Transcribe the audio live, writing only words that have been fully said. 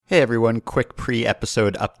Hey everyone, quick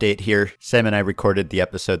pre-episode update here. Sam and I recorded the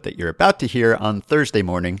episode that you're about to hear on Thursday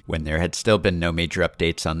morning when there had still been no major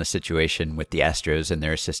updates on the situation with the Astros and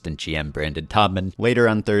their assistant GM Brandon Taubman. Later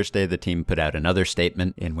on Thursday, the team put out another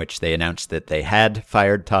statement in which they announced that they had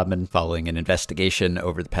fired Taubman following an investigation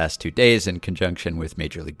over the past 2 days in conjunction with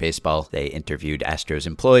Major League Baseball. They interviewed Astros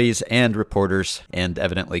employees and reporters and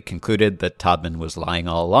evidently concluded that Taubman was lying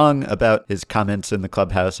all along about his comments in the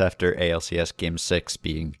clubhouse after ALCS Game 6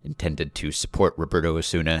 being intended to support Roberto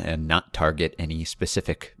Osuna and not target any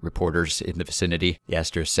specific reporters in the vicinity. The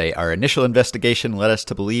Astros say, our initial investigation led us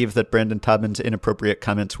to believe that Brandon Taubman's inappropriate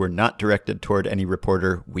comments were not directed toward any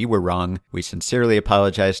reporter. We were wrong. We sincerely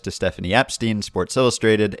apologize to Stephanie Epstein, Sports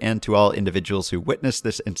Illustrated, and to all individuals who witnessed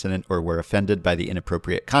this incident or were offended by the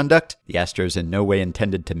inappropriate conduct. The Astros in no way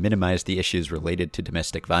intended to minimize the issues related to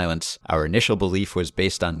domestic violence. Our initial belief was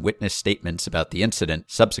based on witness statements about the incident.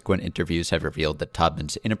 Subsequent interviews have revealed that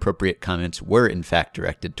Taubman's inappropriate comments were in fact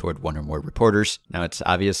directed toward one or more reporters. Now, it's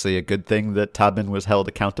obviously a good thing that Taubman was held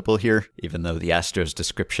accountable here, even though the Astros'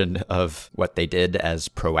 description of what they did as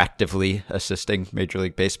proactively assisting Major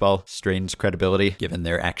League Baseball strains credibility given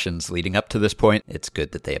their actions leading up to this point. It's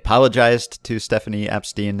good that they apologized to Stephanie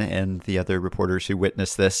Epstein and the other reporters who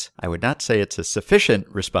witnessed this. I would not say it's a sufficient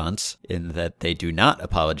response in that they do not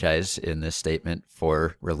apologize in this statement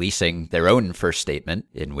for releasing their own first statement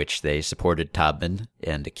in which they supported Taubman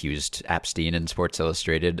and accused Epstein and Sports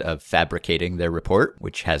Illustrated of fabricating their report,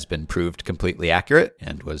 which has been proved completely accurate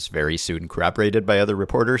and was very soon corroborated by other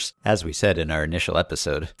reporters. As we said in our initial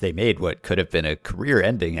episode, they made what could have been a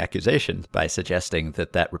career-ending accusation by suggesting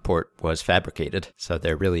that that report was fabricated, so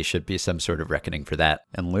there really should be some sort of reckoning for that.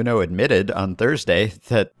 And Luhnow admitted on Thursday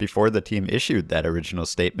that before the team issued that original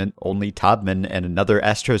statement, only Taubman and another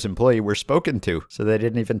Astros employee were spoken to, so they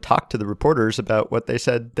didn't even talk to the reporters about what they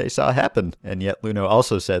said they saw happen. And yet Luhnow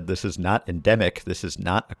also said this is not endemic, this is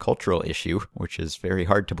not a cultural issue, which is very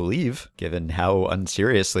hard to believe, given how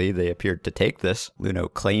unseriously they appeared to take this.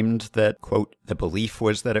 Luhnow claimed that, quote, the belief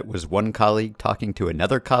was that it was one colleague talking to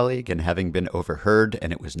another colleague and having been overheard,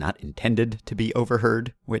 and it was not intended to be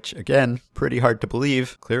overheard, which, again, pretty hard to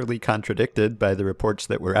believe, clearly contradicted by the reports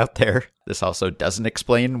that were out there. This also doesn't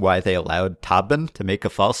explain why they allowed Taubman to make a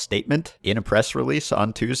false statement in a press release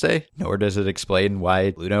on Tuesday, nor does it explain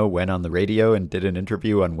why Luhnow went on the radio and did an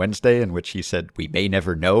interview on Wednesday in which he said, we may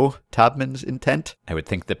never know Taubman's intent. I would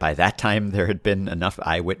think that by that time there had been enough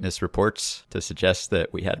eyewitness reports to suggest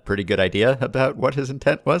that we had a pretty good idea about what his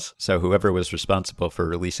intent was. So whoever was responsible for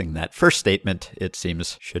releasing that first statement, it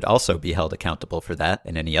seems, should also be held accountable for that,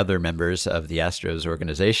 and any other members of the Astros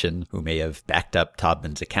organization who may have backed up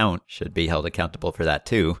Taubman's account should be held accountable for that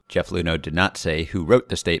too. Jeff Luhnow did not say who wrote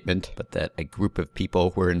the statement, but that a group of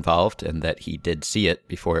people were involved and that he did see it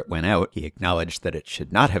before it went out. He acknowledged that it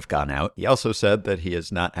should not have gone out. He also said that he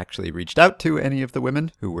has not actually reached out to any of the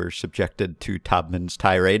women who were subjected to Taubman's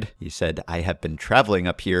tirade. He said, I have been traveling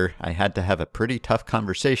up here. I had to have a pretty tough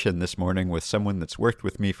conversation this morning with someone that's worked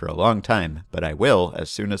with me for a long time, but I will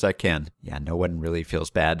as soon as I can. Yeah, no one really feels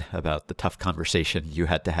bad about the tough conversation you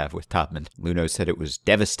had to have with Taubman. Luhnow said it was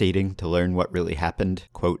devastating to learn what really happened.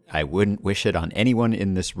 Quote, I wouldn't wish it on anyone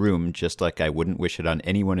in this room, just like I wouldn't wish it on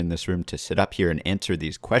anyone in this room to sit up here and answer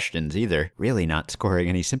these questions either. Really not scoring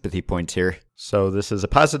any sympathy points here. So this is a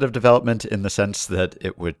positive development in the sense that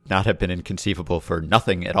it would not have been inconceivable for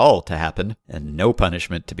nothing at all to happen and no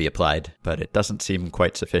punishment to be applied, but it doesn't seem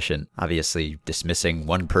quite sufficient. Obviously, dismissing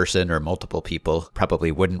one person or multiple people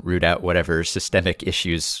probably wouldn't root out whatever systemic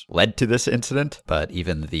issues led to this incident, but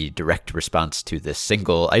even the direct response to this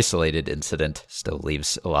single isolated incident still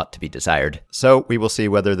leaves a lot to be desired. So we will see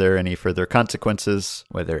whether there are any further consequences,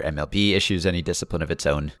 whether MLB issues any discipline of its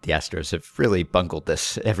own. The Astros have really bungled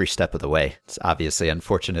this every step of the way. It's obviously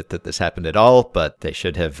unfortunate that this happened at all, but they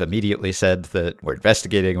should have immediately said that we're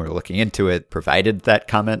investigating, we're looking into it, provided that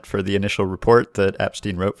comment for the initial report that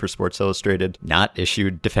Epstein wrote for Sports Illustrated, not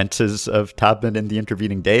issued defenses of Taubman in the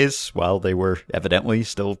intervening days while they were evidently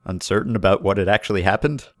still uncertain about what had actually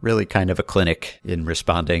happened. Really kind of a clinic in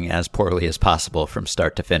responding as poorly as possible from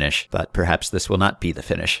start to finish, but perhaps this will not be the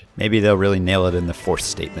finish. Maybe they'll really nail it in the fourth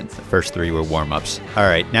statement. The first three were warm-ups. All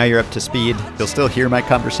right, now you're up to speed. You'll still hear my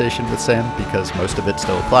conversation with Sam because most of it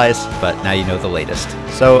still applies, but now you know the latest.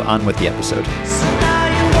 So on with the episode. So now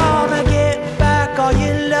you wanna get back all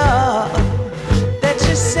your love that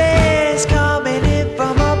you say is coming in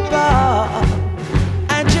from above,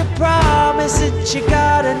 and you promise that you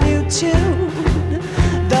got a new tune,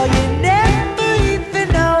 though you never even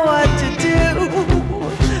know what to do.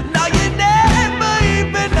 No, you never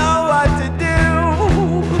even know what to do.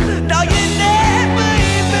 No, you never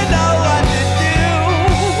even know what to do.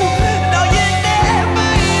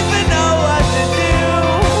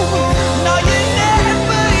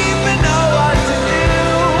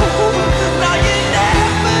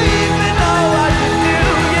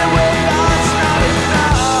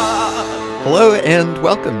 Hello and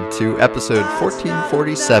welcome to episode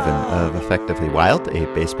 1447 of Effectively Wild,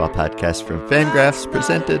 a baseball podcast from Fangraphs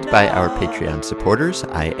presented by our Patreon supporters.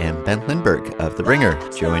 I am Ben Lindbergh of The Ringer,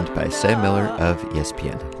 joined by Sam Miller of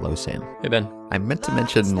ESPN. Hello, Sam. Hey, Ben. I meant to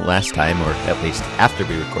mention last time, or at least after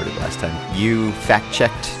we recorded last time, you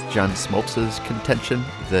fact-checked John Smoltz's contention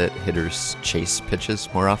that hitters chase pitches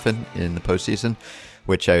more often in the postseason,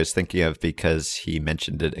 which I was thinking of because he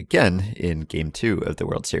mentioned it again in Game 2 of the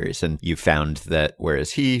World Series. And you found that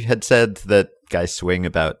whereas he had said that guys swing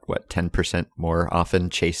about, 10% more often,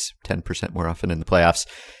 chase 10% more often in the playoffs,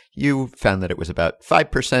 you found that it was about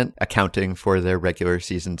 5% accounting for their regular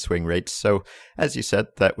season swing rates. So, as you said,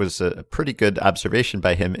 that was a pretty good observation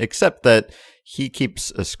by him, except that he keeps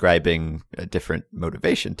ascribing a different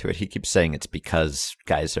motivation to it. He keeps saying it's because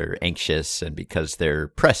guys are anxious and because they're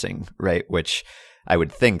pressing, right? Which I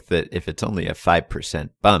would think that if it's only a 5%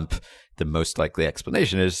 bump, the most likely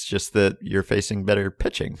explanation is just that you're facing better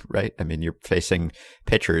pitching, right? I mean, you're facing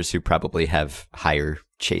pitchers who probably have higher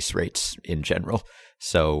chase rates in general.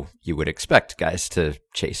 So you would expect guys to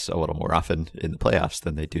chase a little more often in the playoffs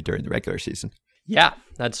than they do during the regular season. Yeah,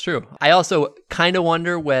 that's true. I also kind of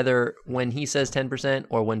wonder whether when he says 10%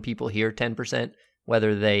 or when people hear 10%,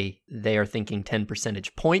 whether they are thinking 10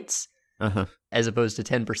 percentage points as opposed to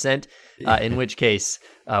 10%, in which case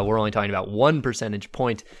we're only talking about 1 percentage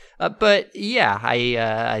point. But yeah,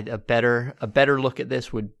 a better look at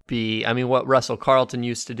this would be, I mean, what Russell Carlton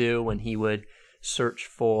used to do when he would search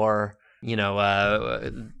for,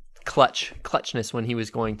 clutchness when he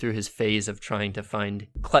was going through his phase of trying to find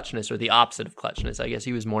clutchness, or the opposite of clutchness. I guess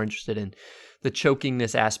he was more interested in the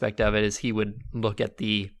chokingness aspect of it, as he would look at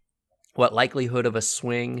what likelihood of a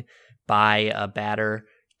swing by a batter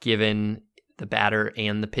given the batter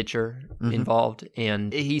and the pitcher involved.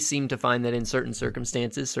 And he seemed to find that in certain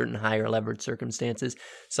circumstances, certain higher leverage circumstances,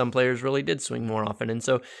 some players really did swing more often. And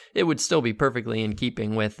so it would still be perfectly in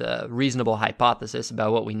keeping with a reasonable hypothesis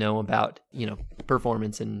about what we know about,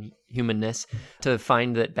 performance and humanness, to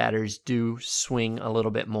find that batters do swing a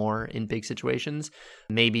little bit more in big situations,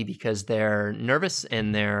 maybe because they're nervous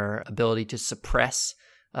and their ability to suppress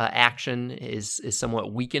action is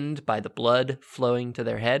somewhat weakened by the blood flowing to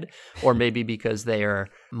their head, or maybe because they are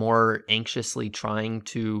more anxiously trying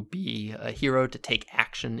to be a hero, to take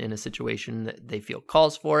action in a situation that they feel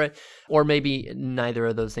calls for it, or maybe neither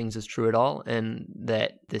of those things is true at all, and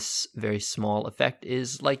that this very small effect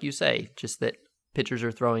is, like you say, just that pitchers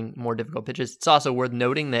are throwing more difficult pitches. It's also worth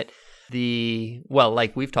noting that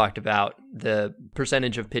like we've talked about, the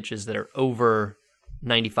percentage of pitches that are over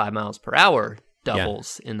 95 miles per hour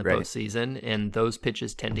doubles in the postseason, and those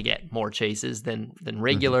pitches tend to get more chases than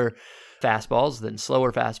regular fastballs, than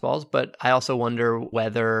slower fastballs. But I also wonder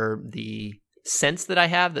whether the sense that I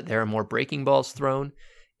have that there are more breaking balls thrown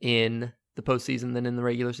in the postseason than in the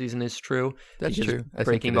regular season is true. That's true.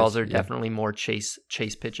 Breaking balls are definitely more chase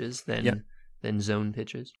pitches than zone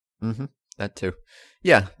pitches. That too.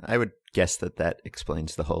 Yeah, I would guess that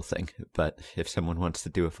explains the whole thing. But if someone wants to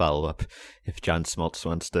do a follow-up, if John Smoltz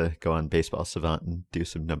wants to go on Baseball Savant and do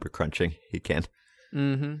some number crunching, he can.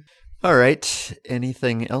 All right.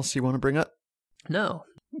 Anything else you want to bring up? No.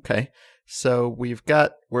 Okay. So we've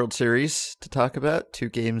got World Series to talk about, 2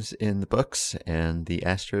 games in the books, and the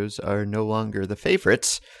Astros are no longer the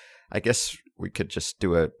favorites. I guess we could just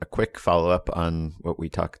do a quick follow-up on what we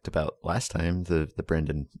talked about last time, the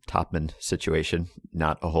Brandon Topman situation.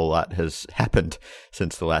 Not a whole lot has happened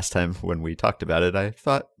since the last time when we talked about it. I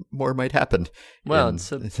thought more might happen. Well,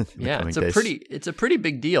 it's a pretty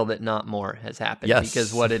big deal that not more has happened. Yes.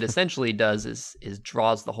 Because what it essentially does is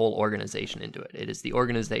draws the whole organization into it. It is the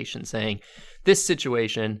organization saying, this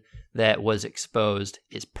situation that was exposed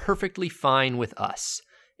is perfectly fine with us.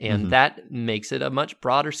 And that makes it a much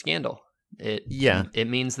broader scandal. It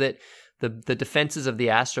means that the defenses of the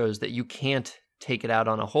Astros, that you can't take it out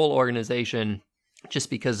on a whole organization just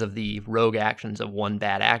because of the rogue actions of one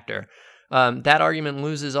bad actor. That argument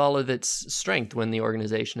loses all of its strength when the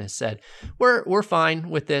organization has said, we're fine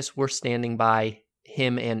with this. We're standing by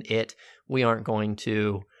him and it. We aren't going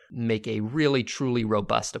to make a really, truly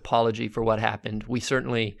robust apology for what happened. We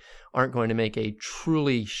certainly aren't going to make a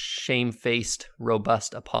truly shamefaced,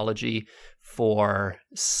 robust apology for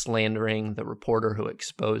slandering the reporter who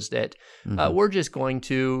exposed it. We're just going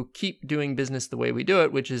to keep doing business the way we do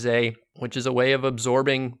it, which is a way of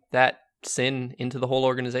absorbing that sin into the whole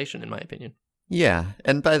organization, in my opinion. Yeah,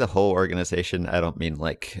 and by the whole organization, I don't mean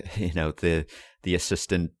like, the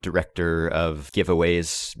assistant director of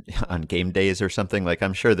giveaways on game days or something. Like,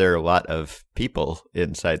 I'm sure there are a lot of people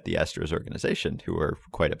inside the Astros organization who are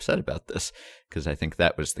quite upset about this, because I think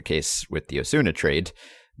that was the case with the Osuna trade.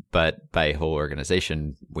 But by whole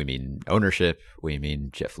organization, we mean ownership, we mean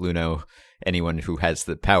Jeff Luhnow, anyone who has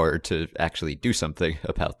the power to actually do something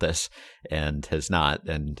about this and has not,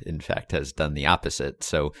 and in fact has done the opposite.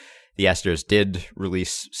 So the Astros did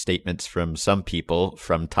release statements from some people,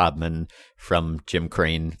 from Taubman, from Jim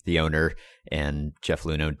Crane, the owner, and Jeff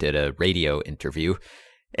Luhnow did a radio interview.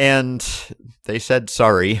 And they said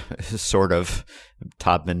sorry, sort of.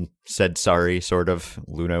 Taubman said sorry, sort of.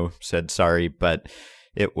 Luhnow said sorry, but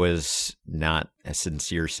it was not a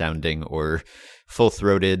sincere sounding or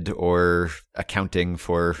full-throated or accounting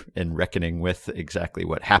for and reckoning with exactly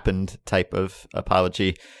what happened type of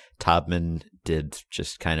apology. Taubman did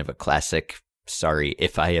just kind of a classic, sorry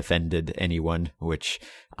if I offended anyone, which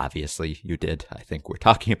obviously you did. I think we're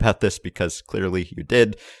talking about this because clearly you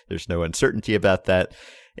did. There's no uncertainty about that.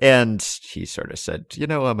 And he sort of said,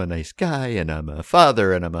 I'm a nice guy and I'm a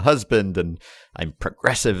father and I'm a husband and I'm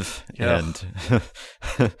progressive and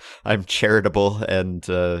I'm charitable and,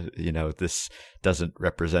 this doesn't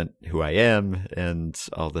represent who I am and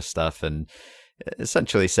all this stuff. And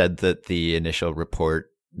essentially said that the initial report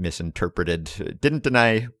misinterpreted, didn't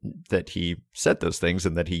deny that he said those things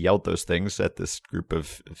and that he yelled those things at this group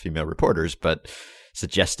of female reporters, but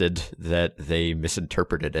suggested that they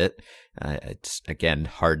misinterpreted it. It's, again,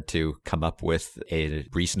 hard to come up with a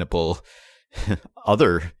reasonable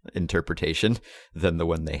other interpretation than the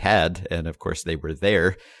one they had. And of course, they were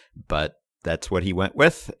there, but that's what he went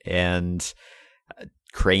with. And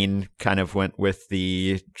Crane kind of went with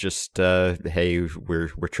the just, hey, we're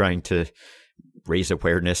trying to raise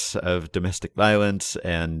awareness of domestic violence,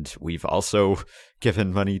 and we've also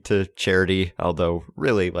given money to charity, although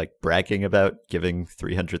really like bragging about giving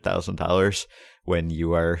 $300,000 when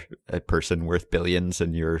you are a person worth billions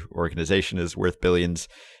and your organization is worth billions,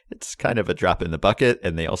 it's kind of a drop in the bucket.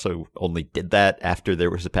 And they also only did that after there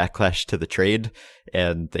was a backlash to the trade,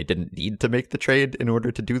 and they didn't need to make the trade in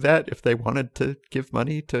order to do that if they wanted to give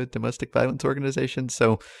money to domestic violence organizations.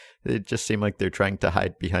 So it just seemed like they're trying to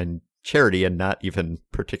hide behind charity, and not even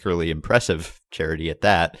particularly impressive charity at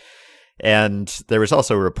that. And there was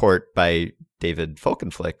also a report by David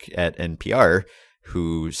Folkenflik at NPR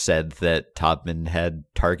who said that Taubman had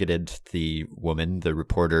targeted the woman, the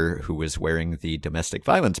reporter who was wearing the domestic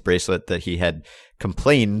violence bracelet, that he had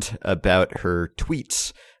complained about her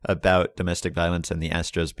tweets about domestic violence and the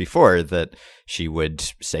Astros before, that she would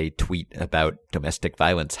say tweet about domestic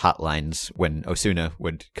violence hotlines when Osuna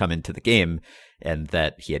would come into the game, and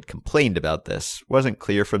that he had complained about this. Wasn't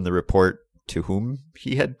clear from the report to whom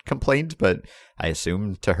he had complained, but I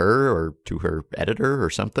assume to her or to her editor or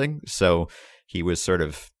something. So he was sort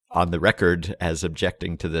of on the record as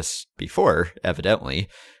objecting to this before, evidently,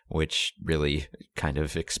 which really kind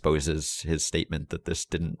of exposes his statement that this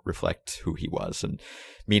didn't reflect who he was. And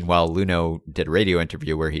meanwhile, Luhnow did a radio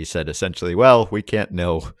interview where he said essentially, well, we can't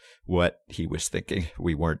know what he was thinking.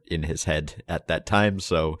 We weren't in his head at that time,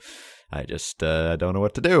 so I just don't know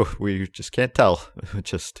what to do. We just can't tell.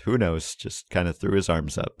 Just who knows? Just kind of threw his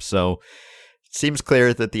arms up. So it seems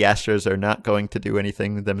clear that the Astros are not going to do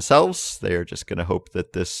anything themselves. They are just going to hope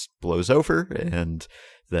that this blows over and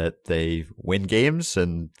that they win games,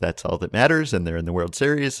 and that's all that matters. And they're in the World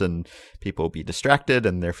Series, and people will be distracted,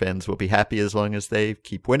 and their fans will be happy as long as they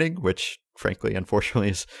keep winning, which frankly, unfortunately,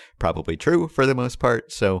 is probably true for the most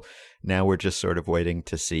part. So now we're just sort of waiting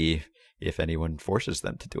to see if anyone forces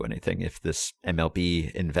them to do anything, if this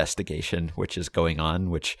MLB investigation, which is going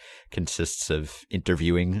on, which consists of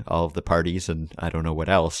interviewing all of the parties and I don't know what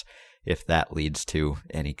else, if that leads to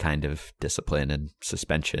any kind of discipline and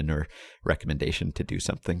suspension or recommendation to do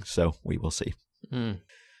something. So we will see.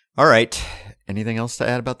 All right. Anything else to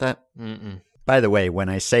add about that? Mm-mm. By the way, when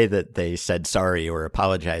I say that they said sorry or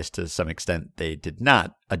apologized to some extent, they did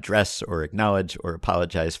not address or acknowledge or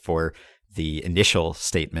apologize for the initial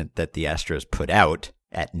statement that the Astros put out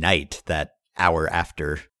at night, that hour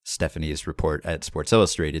after Stephanie's report at Sports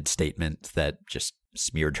Illustrated statement that just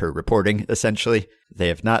smeared her reporting, essentially. They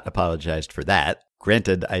have not apologized for that.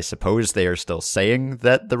 Granted, I suppose they are still saying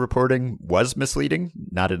that the reporting was misleading,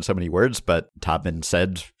 not in so many words, but Taubman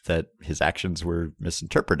said that his actions were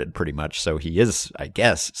misinterpreted pretty much. So he is, I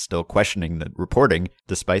guess, still questioning the reporting,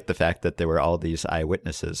 despite the fact that there were all these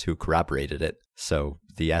eyewitnesses who corroborated it. So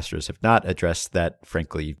the Astros have not addressed that,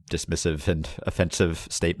 frankly, dismissive and offensive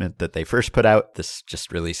statement that they first put out. This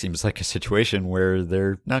just really seems like a situation where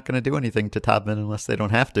they're not going to do anything to Taubman unless they don't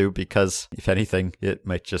have to, because if anything, it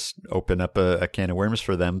might just open up a can of worms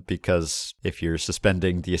for them, because if you're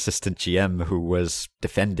suspending the assistant GM who was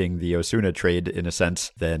defending the Osuna trade in a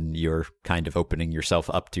sense, then then you're kind of opening yourself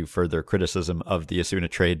up to further criticism of the Osuna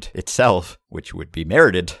trade itself, which would be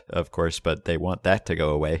merited, of course, but they want that to go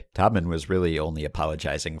away. Todman was really only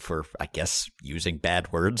apologizing for, I guess, using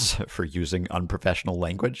bad words, for using unprofessional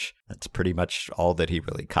language. That's pretty much all that he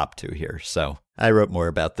really copped to here. So I wrote more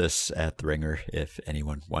about this at The Ringer if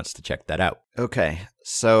anyone wants to check that out. Okay,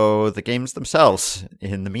 so the games themselves.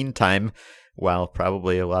 In the meantime, while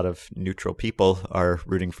probably a lot of neutral people are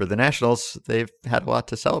rooting for the Nationals, they've had a lot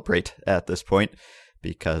to celebrate at this point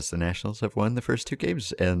because the Nationals have won the first 2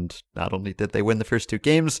 games. And not only did they win the first 2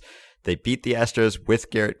 games, they beat the Astros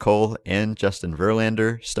with Garrett Cole and Justin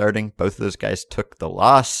Verlander starting. Both of those guys took the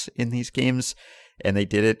loss in these games, and they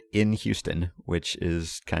did it in Houston, which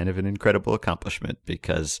is kind of an incredible accomplishment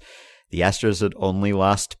because the Astros had only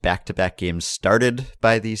lost back-to-back games started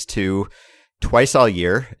by these two twice all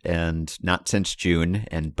year and not since June,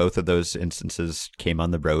 and both of those instances came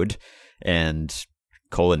on the road, and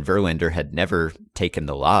Cole and Verlander had never taken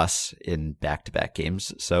the loss in back-to-back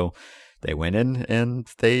games, so they went in and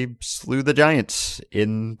they slew the Giants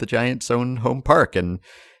in the Giants' own home park. And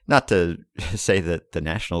not to say that the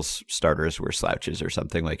Nationals starters were slouches or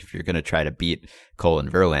something. Like, if you're going to try to beat Cole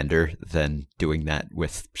and Verlander, then doing that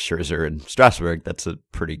with Scherzer and Strasburg, that's a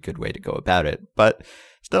pretty good way to go about it. But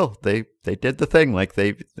still, they did the thing. Like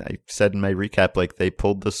I said in my recap, like they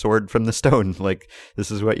pulled the sword from the stone. Like,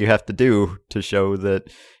 this is what you have to do to show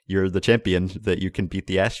that you're the champion, that you can beat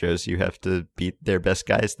the Astros. You have to beat their best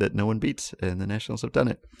guys that no one beats, and the Nationals have done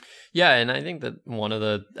it. Yeah, and I think that one of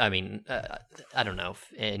the, I don't know if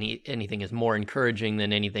anything is more encouraging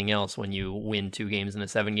than anything else when you win 2 games in a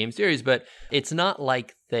 7-game series, but it's not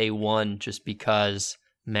like they won just because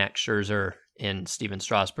Max Scherzer and Steven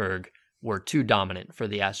Strasburg were too dominant for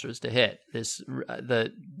the Astros to hit.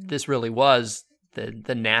 This really was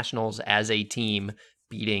the Nationals as a team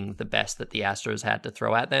beating the best that the Astros had to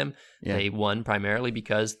throw at them. Yeah. They won primarily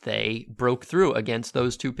because they broke through against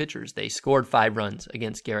those 2 pitchers. They scored 5 runs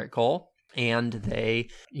against Garrett Cole, and they,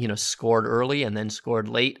 scored early and then scored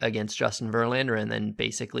late against Justin Verlander, and then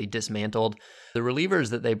basically dismantled the relievers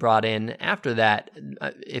that they brought in after that.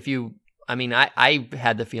 I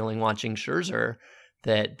had the feeling watching Scherzer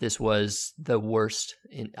that this was the worst,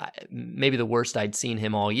 maybe the worst I'd seen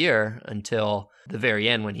him all year until the very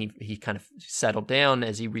end when he kind of settled down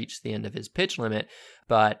as he reached the end of his pitch limit.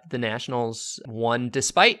 But the Nationals won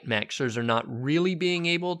despite Max Scherzer not really being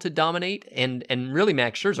able to dominate. And really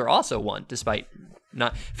Max Scherzer also won despite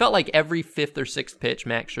not, felt like every 5th or 6th pitch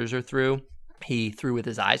Max Scherzer threw, he threw with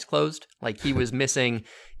his eyes closed. Like, he was missing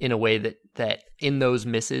in a way that in those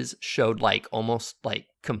misses showed like almost like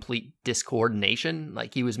complete discoordination.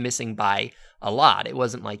 Like, he was missing by a lot. It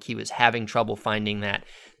wasn't like he was having trouble finding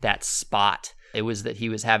that spot. It was that he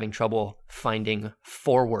was having trouble finding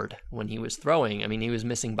forward when he was throwing. I mean, he was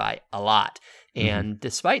missing by a lot. And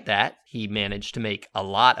despite that, he managed to make a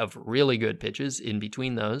lot of really good pitches in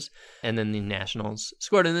between those. And then the Nationals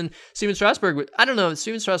scored. And then Steven Strasburg, I don't know,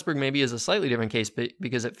 Steven Strasburg maybe is a slightly different case, but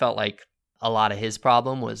because it felt like a lot of his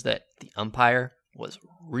problem was that the umpire was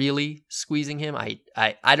really squeezing him.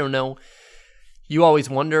 I don't know. You always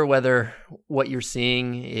wonder whether what you're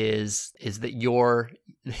seeing is that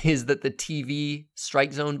the TV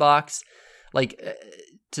strike zone box, like,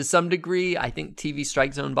 to some degree, I think TV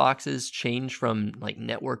strike zone boxes change from like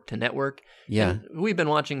network to network. Yeah, and we've been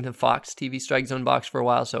watching the Fox TV strike zone box for a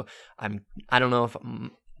while, so I don't know if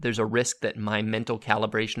there's a risk that my mental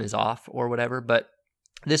calibration is off or whatever. But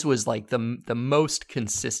this was like the most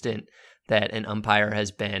consistent that an umpire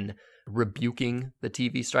has been rebuking the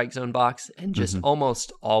TV strike zone box, and just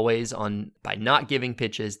almost always by not giving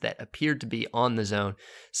pitches that appeared to be on the zone.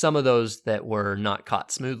 Some of those that were not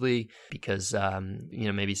caught smoothly because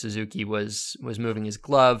maybe Suzuki was moving his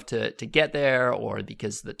glove to get there, or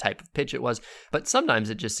because of the type of pitch it was. But sometimes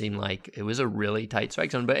it just seemed like it was a really tight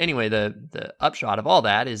strike zone. But anyway, the upshot of all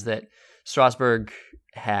that is that Strasburg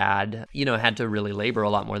had to really labor a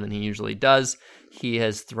lot more than he usually does. He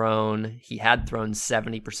had thrown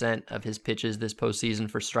 70% of his pitches this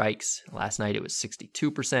postseason for strikes. Last night it was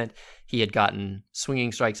 62%. He had gotten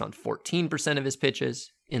swinging strikes on 14% of his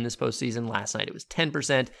pitches in this postseason. Last night it was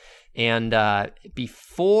 10%. And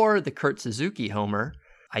before the Kurt Suzuki homer,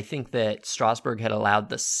 I think that Strasburg had allowed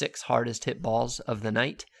the 6 hardest hit balls of the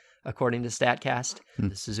night, according to StatCast.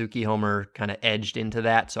 The Suzuki homer kind of edged into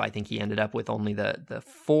that, so I think he ended up with only the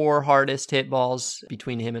 4 hardest hit balls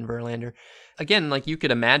between him and Verlander. Again, like, you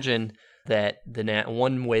could imagine that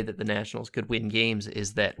one way that the Nationals could win games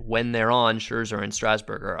is that when they're on, Scherzer and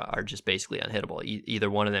Strasburg are just basically unhittable.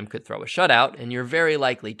 Either one of them could throw a shutout, and you're very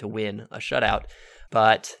likely to win a shutout.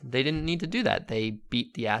 But they didn't need to do that. They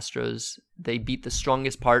beat the Astros. They beat the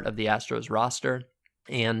strongest part of the Astros roster.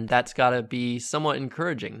 And that's got to be somewhat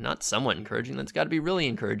encouraging. Not somewhat encouraging. That's got to be really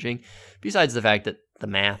encouraging. Besides the fact that the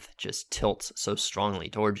math just tilts so strongly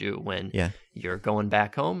towards you when you're going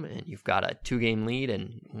back home and you've got a 2-game lead.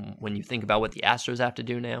 And when you think about what the Astros have to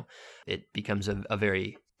do now, it becomes a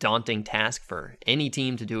very daunting task for any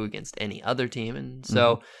team to do against any other team. And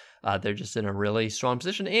so they're just in a really strong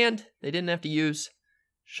position. And they didn't have to use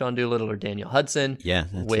Sean Doolittle or Daniel Hudson. Yeah,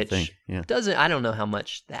 that's which the thing. Yeah. I don't know how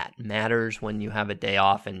much that matters when you have a day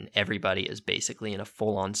off and everybody is basically in a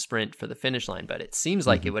full-on sprint for the finish line, but it seems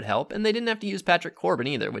like it would help. And they didn't have to use Patrick Corbin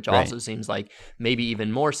either, which also seems like maybe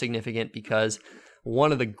even more significant, because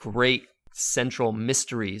one of the great central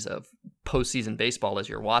mysteries of postseason baseball as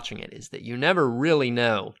you're watching it is that you never really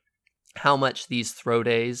know how much these throw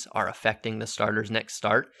days are affecting the starter's next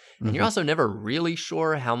start. And you're also never really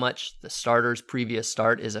sure how much the starter's previous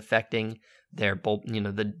start is affecting their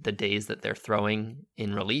the days that they're throwing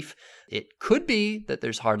in relief. It could be that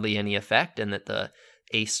there's hardly any effect and that the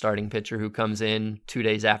ace starting pitcher who comes in 2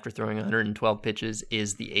 days after throwing 112 pitches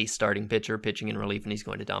is the ace starting pitcher pitching in relief and he's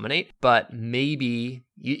going to dominate. But maybe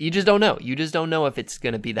you just don't know. You just don't know if it's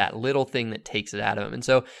going to be that little thing that takes it out of him. And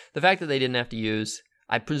so the fact that they didn't have to use,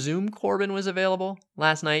 I presume Corbin was available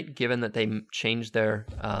last night, given that they changed their...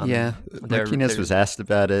 Martinez was asked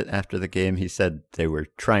about it after the game. He said they were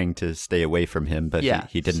trying to stay away from him, but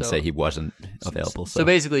he didn't say he wasn't available. So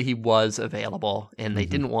basically he was available, and they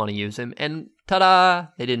didn't want to use him. And ta-da!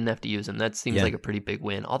 They didn't have to use him. That seems like a pretty big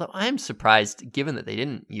win. Although I'm surprised, given that they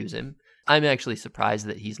didn't use him. I'm actually surprised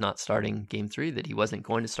that he's not starting Game 3, that he wasn't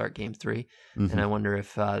going to start Game 3. And I wonder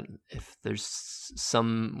if there's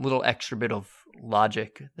some little extra bit of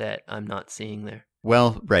logic that I'm not seeing there.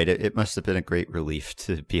 Well, right. It must have been a great relief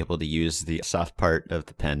to be able to use the soft part of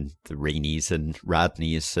the pen, the Raineys and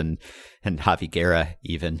Rodneys and Javi Guerra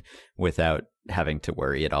even, without having to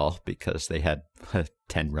worry at all, because they had a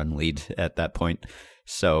 10-run lead at that point.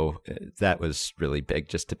 So that was really big,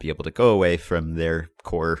 just to be able to go away from their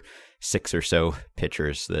core 6 or so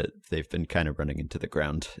pitchers that they've been kind of running into the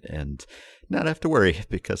ground and not have to worry,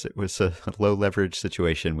 because it was a low leverage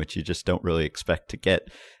situation, which you just don't really expect to get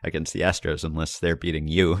against the Astros unless they're beating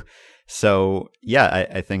you. So, yeah,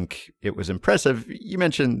 I think it was impressive. You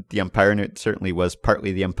mentioned the umpire, and it certainly was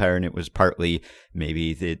partly the umpire, and it was partly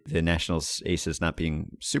maybe the Nationals aces not being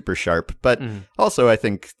super sharp. But also, I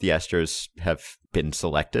think the Astros have been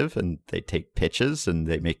selective, and they take pitches, and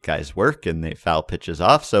they make guys work, and they foul pitches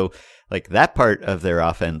off. So, like, that part of their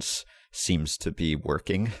offense seems to be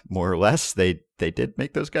working more or less. They did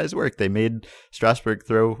make those guys work. They made Strasburg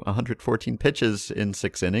throw 114 pitches in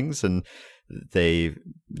 6 innings, and they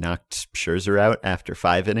knocked Scherzer out after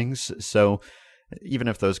 5 innings. So even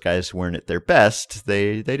if those guys weren't at their best,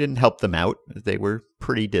 they didn't help them out. They were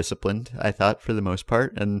pretty disciplined, I thought, for the most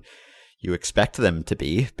part. And you expect them to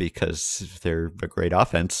be, because they're a great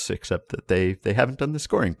offense, except that they haven't done the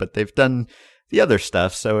scoring, but they've done the other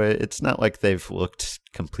stuff. So it's not like they've looked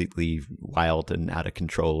completely wild and out of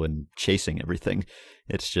control and chasing everything.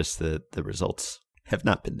 It's just the results have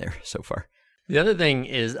not been there so far. The other thing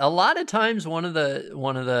is, a lot of times one of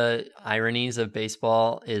the ironies of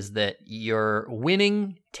baseball is that your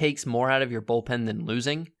winning takes more out of your bullpen than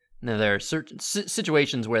losing. Now, there are certain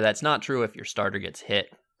situations where that's not true if your starter gets hit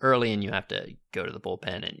early and you have to go to the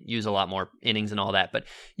bullpen and use a lot more innings and all that. But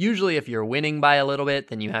usually if you're winning by a little bit,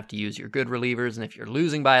 then you have to use your good relievers. And if you're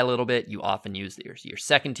losing by a little bit, you often use your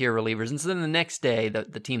second tier relievers. And so then the next day,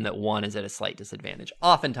 the team that won is at a slight disadvantage.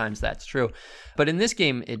 Oftentimes that's true. But in this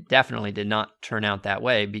game, it definitely did not turn out that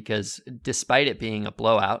way, because despite it being a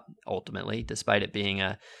blowout, ultimately, despite it being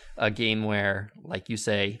a game where, like you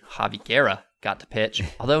say, Javi Guerra got to pitch,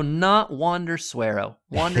 although not Wander Suero.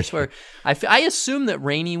 Wander Suero, I assume that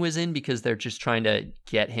Rainey was in because they're just trying to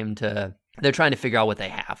get him to, they're trying to figure out what they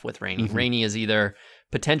have with Rainey. Rainey is either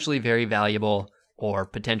potentially very valuable or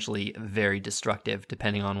potentially very destructive,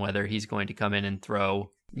 depending on whether he's going to come in and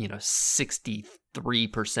throw,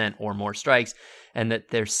 63% or more strikes, and that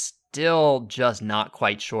they're still just not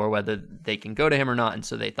quite sure whether they can go to him or not. And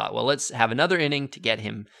so they thought, well, let's have another inning to get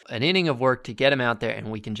him, an inning of work to get him out there, and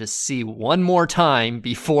we can just see one more time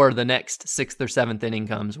before the next 6th or 7th inning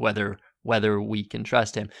comes whether we can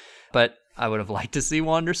trust him. But I would have liked to see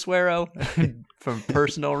Wander Suero for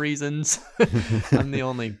personal reasons. I'm the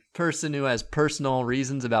only person who has personal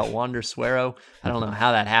reasons about Wander Suero. I don't know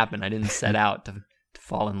how that happened. I didn't set out to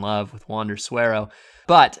fall in love with Wander Suero.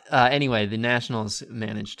 But anyway, the Nationals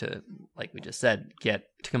managed to, like we just said, get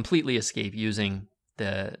to completely escape using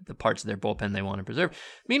the parts of their bullpen they want to preserve.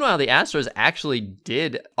 Meanwhile, the Astros actually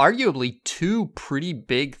did arguably two pretty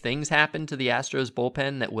big things happen to the Astros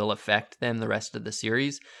bullpen that will affect them the rest of the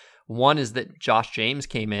series. One is that Josh James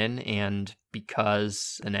came in, and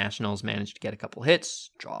because the Nationals managed to get a couple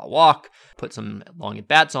hits, draw a walk, put some long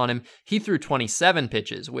at-bats on him, he threw 27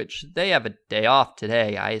 pitches, which they have a day off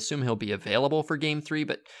today. I assume he'll be available for Game 3,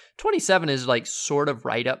 but 27 is like sort of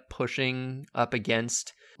right up pushing up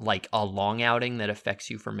against like a long outing that affects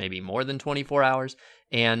you for maybe more than 24 hours.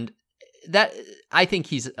 And that, I think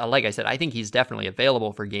he's, like I said, I think he's definitely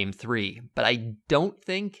available for Game 3, but I don't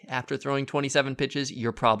think after throwing 27 pitches,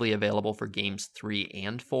 you're probably available for Games 3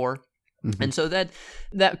 and 4. Mm-hmm. And so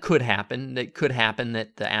that could happen. That could happen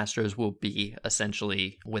that the Astros will be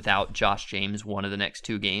essentially without Josh James one of the next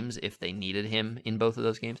two games if they needed him in both of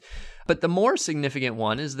those games. But the more significant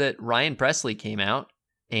one is that Ryan Pressly came out,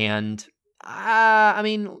 and I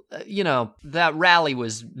mean, you know, that rally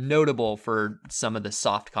was notable for some of the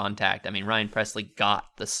soft contact. I mean, Ryan Pressly got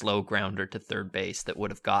the slow grounder to third base that would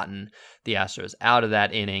have gotten the Astros out of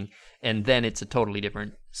that inning. And then it's a totally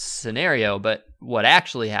different scenario. But what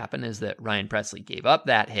actually happened is that Ryan Pressly gave up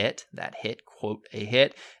that hit, quote, a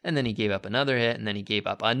hit, and then he gave up another hit, and then he gave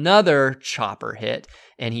up another chopper hit,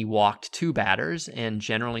 and he walked two batters. And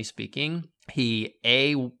generally speaking, he,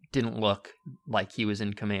 A, didn't look like he was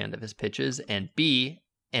in command of his pitches, and B,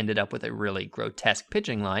 ended up with a really grotesque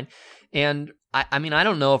pitching line. And I mean, I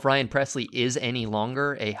don't know if Ryan Pressly is any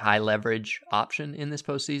longer a high leverage option in this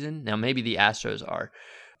postseason. Now, maybe the Astros are,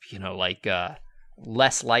 you know, like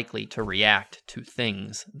less likely to react to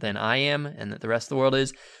things than I am and that the rest of the world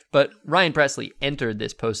is. But Ryan Pressly entered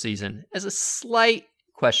this postseason as a slight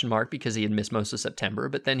question mark because he had missed most of September,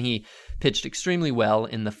 but then he pitched extremely well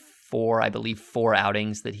in the four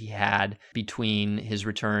outings that he had between his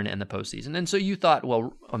return and the postseason. And so you thought,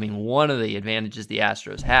 well, I mean, one of the advantages the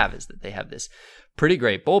Astros have is that they have this pretty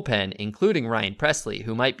great bullpen, including Ryan Pressly,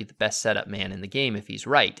 who might be the best setup man in the game if he's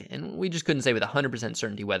right. And we just couldn't say with 100%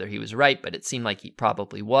 certainty whether he was right, but it seemed like he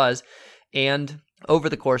probably was. And over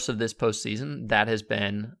the course of this postseason, that has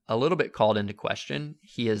been a little bit called into question.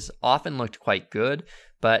 He has often looked quite good,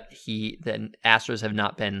 but the Astros have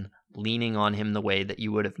not been leaning on him the way that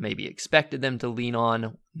you would have maybe expected them to lean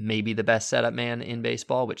on maybe the best setup man in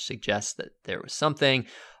baseball, which suggests that there was something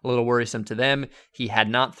a little worrisome to them. He had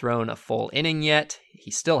not thrown a full inning yet. He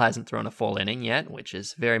still hasn't thrown a full inning yet, which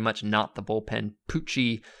is very much not the bullpen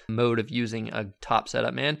Poochie mode of using a top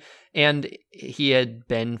setup man. And he had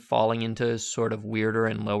been falling into sort of weirder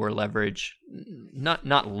and lower leverage,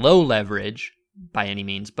 not low leverage by any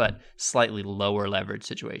means, but slightly lower leverage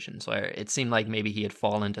situations where it seemed like maybe he had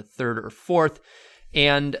fallen into third or fourth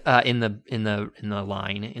and in the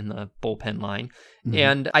bullpen line. Mm-hmm.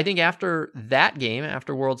 And I think after that game,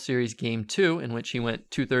 after World Series Game 2, in which he went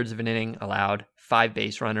 2/3 of an inning, allowed 5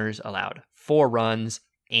 base runners, allowed 4 runs,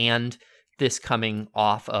 and this coming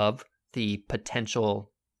off of the potential,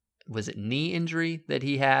 was it knee injury that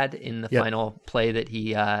he had in the final play that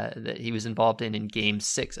he was involved in Game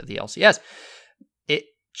 6 of the LCS. It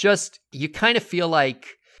just, you kind of feel like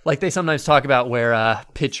they sometimes talk about where a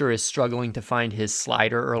pitcher is struggling to find his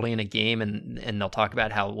slider early in a game, and they'll talk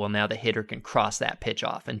about how, well, now the hitter can cross that pitch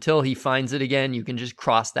off. Until he finds it again, you can just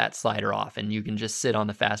cross that slider off, and you can just sit on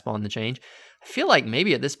the fastball and the change. I feel like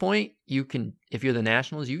maybe at this point, you can, if you're the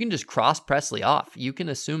Nationals, you can just cross Pressly off. You can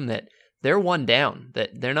assume that they're one down,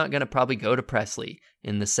 that they're not going to probably go to Pressly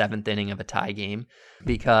in the 7th inning of a tie game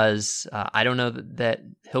because I don't know that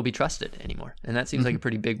he'll be trusted anymore. And that seems like a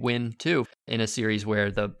pretty big win, too, in a series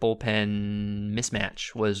where the bullpen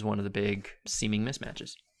mismatch was one of the big seeming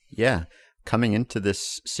mismatches. Yeah. Coming into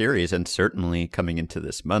this series, and certainly coming into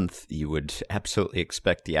this month, you would absolutely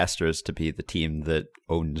expect the Astros to be the team that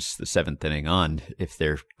owns the 7th inning on if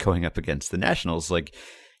they're going up against the Nationals. Like,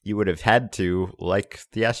 you would have had to, like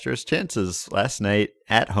the Astros' chances last night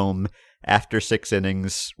at home after 6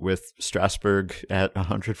 innings with Strasburg at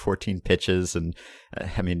 114 pitches. And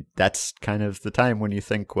I mean, that's kind of the time when you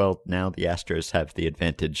think, well, now the Astros have the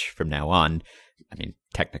advantage from now on. I mean,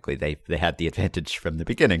 technically they had the advantage from the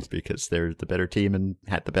beginning because they're the better team and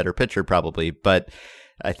had the better pitcher probably. But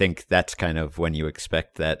I think that's kind of when you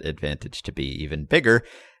expect that advantage to be even bigger.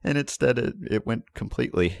 And instead it went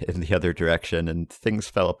completely in the other direction and things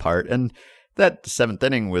fell apart. And that 7th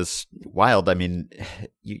inning was wild. I mean,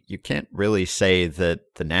 you can't really say that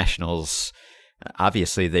the Nationals,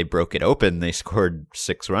 obviously they broke it open. They scored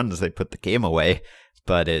 6 runs. They put the game away.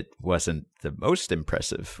 but it wasn't the most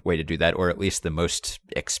impressive way to do that, or at least the most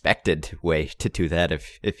expected way to do that.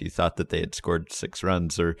 If you thought that they had scored 6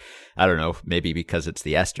 runs, or I don't know, maybe because it's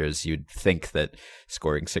the Astros, you'd think that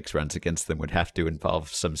scoring 6 runs against them would have to involve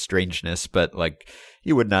some strangeness, but like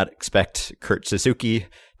you would not expect Kurt Suzuki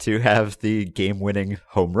to have the game-winning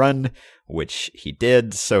home run, which he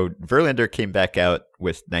did. So Verlander came back out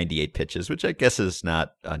with 98 pitches, which I guess is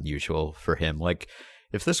not unusual for him. Like,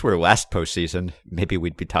 if this were last postseason, maybe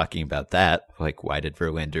we'd be talking about that. Like, why did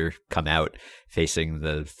Verlander come out facing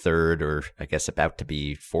the third, or I guess about to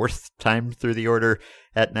be 4th time through the order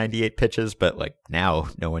at 98 pitches? But like now,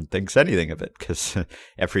 no one thinks anything of it because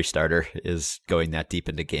every starter is going that deep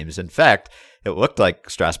into games. In fact, it looked like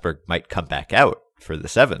Strasburg might come back out for the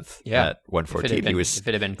 7th at 114. If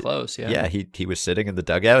it had been close, he was sitting in the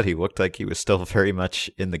dugout. He looked like he was still very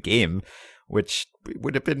much in the game, which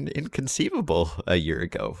would have been inconceivable a year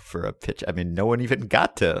ago for a pitch. I mean, no one even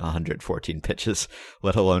got to 114 pitches,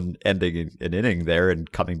 let alone ending an inning there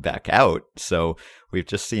and coming back out. So we've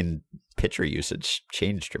just seen pitcher usage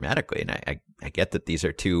change dramatically. And I get that these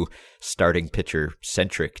are 2 starting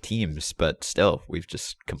pitcher-centric teams, but still, we've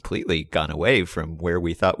just completely gone away from where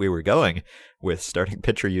we thought we were going with starting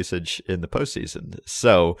pitcher usage in the postseason.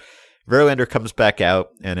 So Verlander comes back out,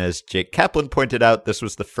 and as Jake Kaplan pointed out, this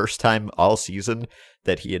was the first time all season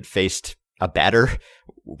that he had faced a batter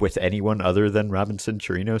with anyone other than Robinson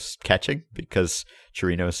Chirinos catching, because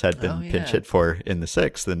Chirinos had been pinch hit for in the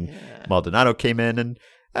 6th, and Maldonado came in, and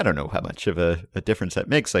I don't know how much of a difference that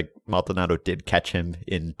makes. Like, Maldonado did catch him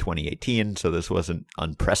in 2018, so this wasn't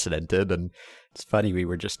unprecedented. And it's funny, we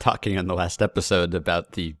were just talking on the last episode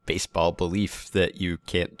about the baseball belief that you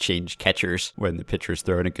can't change catchers when the pitcher's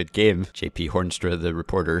throwing a good game. JP Hornstra, the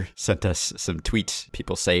reporter, sent us some tweets,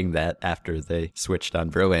 people saying that after they switched on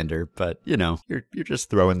Verlander. But, you know, you're just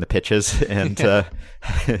throwing the pitches. And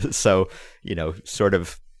so, you know, sort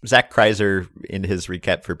of Zach Kreiser, in his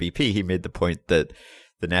recap for BP, he made the point that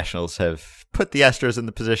the Nationals have put the Astros in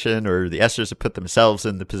the position, or the Astros have put themselves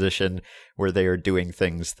in the position where they are doing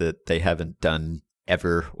things that they haven't done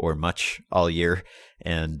ever or much all year.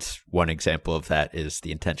 And one example of that is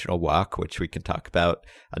the intentional walk, which we can talk about.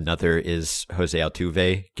 Another is Jose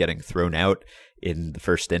Altuve getting thrown out in the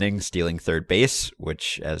first inning, stealing third base,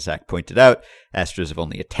 which, as Zach pointed out, Astros have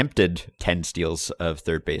only attempted 10 steals of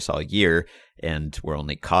third base all year and were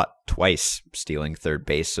only caught twice stealing third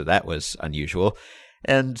base. So that was unusual.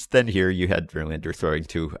 And then here you had Verlander throwing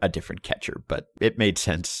to a different catcher, but it made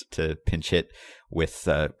sense to pinch hit with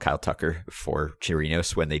Kyle Tucker for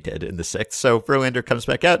Chirinos when they did in the 6th. So Verlander comes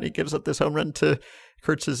back out and he gives up this home run to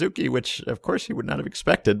Kurt Suzuki, which of course he would not have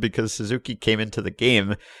expected, because Suzuki came into the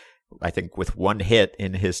game, I think, with 1 hit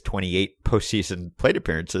in his 28 postseason plate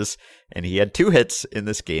appearances, and he had 2 hits in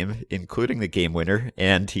this game, including the game winner,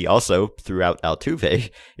 and he also threw out Altuve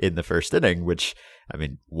in the first inning, which, I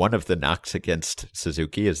mean, one of the knocks against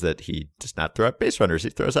Suzuki is that he does not throw out base runners. He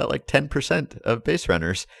throws out like 10% of base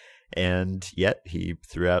runners, and yet he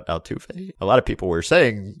threw out Altuve. A lot of people were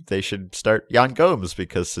saying they should start Yan Gomes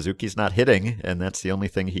because Suzuki's not hitting, and that's the only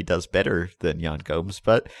thing he does better than Yan Gomes.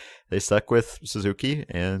 But they stuck with Suzuki,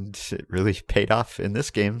 and it really paid off in this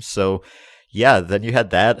game. So, yeah, then you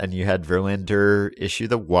had that, and you had Verlander issue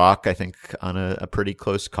the walk, I think, on a pretty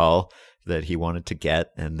close call that he wanted to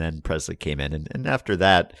get, and then Presley came in. And after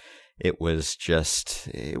that, it was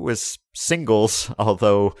singles,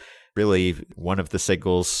 although really one of the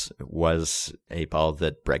singles was a ball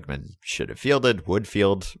that Bregman should have fielded, would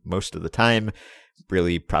field most of the time.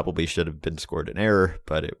 Really probably should have been scored an error,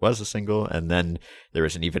 but it was a single. And then there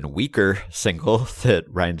was an even weaker single that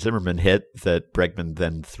Ryan Zimmerman hit that Bregman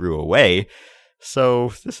then threw away.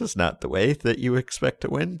 So this is not the way that you expect to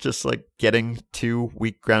win, just like getting 2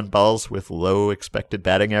 weak ground balls with low expected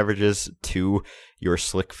batting averages to your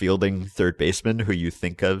slick fielding third baseman, who you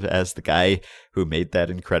think of as the guy who made that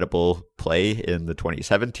incredible play in the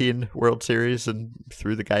 2017 World Series and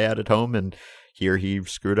threw the guy out at home. And here he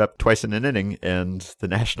screwed up twice in an inning, and the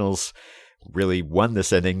Nationals really won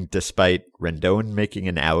this inning despite Rendon making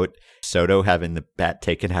an out, Soto having the bat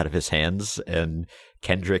taken out of his hands, and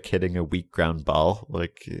Kendrick hitting a weak ground ball.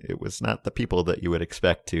 Like, it was not the people that you would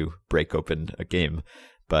expect to break open a game,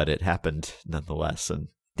 but it happened nonetheless. And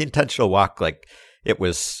the intentional walk, like, it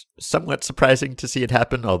was somewhat surprising to see it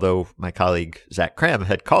happen, although my colleague Zach Cram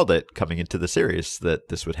had called it coming into the series that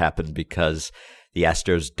this would happen because the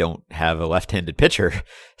Astros don't have a left-handed pitcher.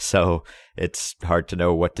 So it's hard to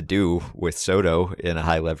know what to do with Soto in a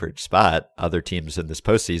high leverage spot. Other teams in this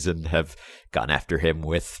postseason have gone after him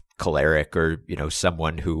with Kolarek or, you know,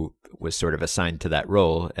 someone who was sort of assigned to that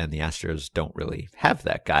role, and the Astros don't really have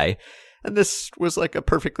that guy. And this was like a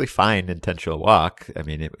perfectly fine intentional walk. I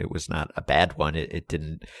mean, it was not a bad one. It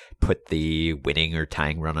didn't put the winning or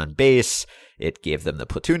tying run on base. It gave them the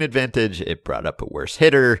platoon advantage. It brought up a worse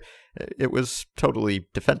hitter. It was totally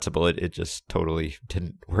defensible. It just totally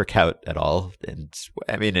didn't work out at all. And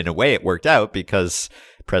I mean, in a way it worked out because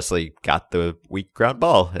Pressly got the weak ground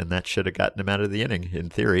ball, and that should have gotten him out of the inning in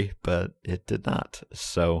theory, but it did not.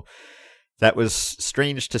 So that was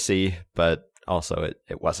strange to see, but also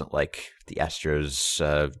it wasn't like the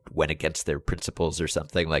Astros went against their principles or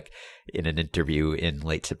something. Like in an interview in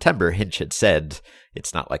late September, Hinch had said,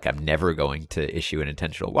 it's not like I'm never going to issue an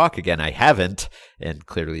intentional walk again. I haven't. And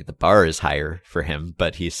clearly the bar is higher for him.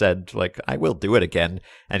 But he said, like, I will do it again.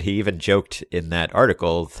 And he even joked in that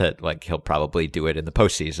article that, like, he'll probably do it in the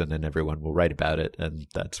postseason and everyone will write about it. And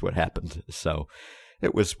that's what happened. So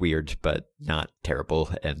it was weird, but not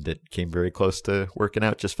terrible. And it came very close to working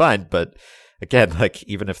out just fine. But again, like,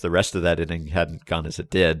 even if the rest of that inning hadn't gone as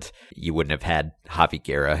it did, you wouldn't have had Javi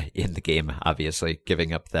Guerra in the game, obviously,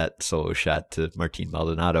 giving up that solo shot to Martin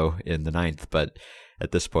Maldonado in the ninth. But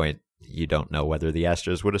at this point, you don't know whether the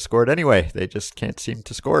Astros would have scored anyway. They just can't seem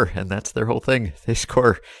to score, and that's their whole thing. They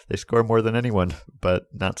score more than anyone, but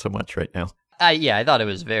not so much right now. I thought it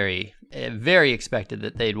was very, very expected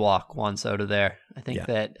that they'd walk Juan Soto there. I think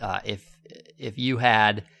that if you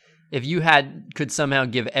could somehow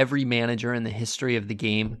give every manager in the history of the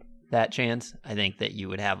game that chance, I think that you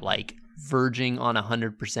would have like verging on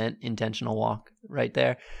 100% intentional walk right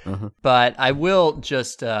there. But I will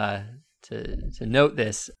just to note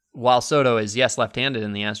this: while Soto is left-handed,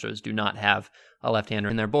 and the Astros do not have a left-hander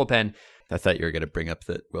in their bullpen. I thought you were going to bring up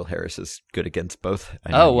that Will Harris is good against both.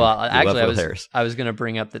 Actually, I was going to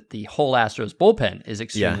bring up that the whole Astros bullpen is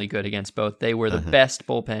extremely good against both. They were the best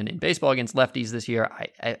bullpen in baseball against lefties this year.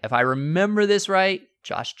 If I remember this right,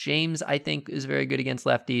 Josh James, I think, is very good against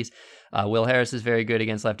lefties. Will Harris is very good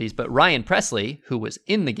against lefties. But Ryan Pressly, who was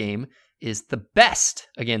in the game, is the best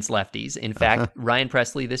against lefties. In fact, Ryan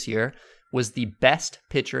Pressly this year was the best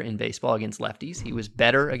pitcher in baseball against lefties. He was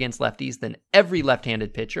better against lefties than every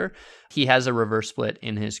left-handed pitcher. He has a reverse split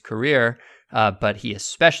in his career, but he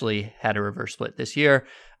especially had a reverse split this year.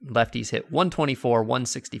 Lefties hit 124,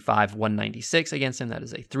 165, 196 against him. That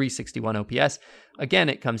is a 361 OPS. Again,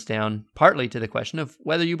 it comes down partly to the question of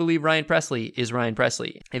whether you believe Ryan Pressly is Ryan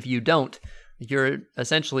Pressly. If you don't, you're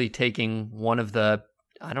essentially taking one of the,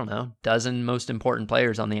 dozen most important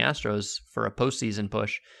players on the Astros for a postseason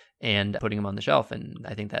push and putting him on the shelf. And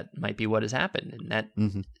I think that might be what has happened. And that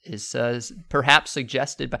is perhaps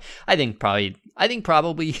suggested by, I think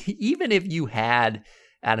probably even if you had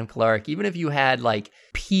Adam Kolarek, even if you had like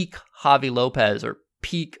peak Javi Lopez or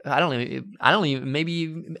peak, I think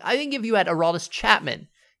if you had Aroldis Chapman,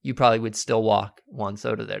 you probably would still walk Juan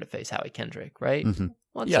Soto there to face Howie Kendrick, right?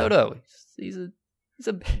 Juan Soto, he's a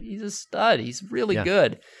stud. He's really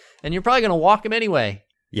good. And you're probably going to walk him anyway.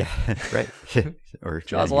 Yeah, right. Or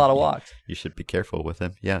draws a lot of walks. You should be careful with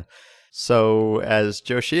him. Yeah. So as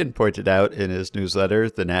Joe Sheehan pointed out in his newsletter,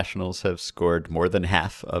 the Nationals have scored more than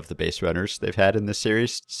half of the base runners they've had in this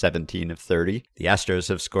series, 17 of 30. The Astros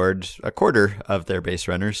have scored a quarter of their base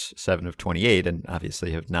runners, 7 of 28, and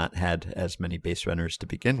obviously have not had as many base runners to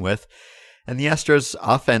begin with. And the Astros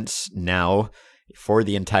offense now for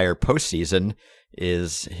the entire postseason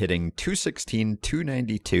is hitting 216,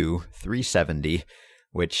 292, 370,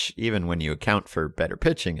 which even when you account for better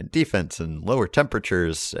pitching and defense and lower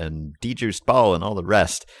temperatures and de-juiced ball and all the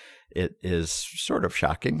rest, it is sort of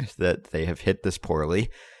shocking that they have hit this poorly.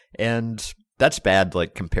 And that's bad,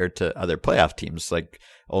 like, compared to other playoff teams. Like,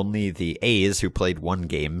 only the A's, who played one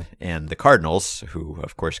game, and the Cardinals, who,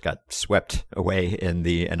 of course, got swept away in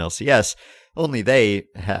the NLCS, only they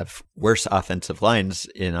have worse offensive lines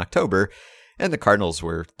in October. And the Cardinals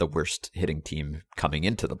were the worst hitting team coming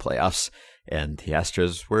into the playoffs. And the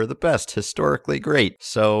Astros were the best, historically great.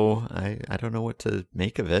 So I don't know what to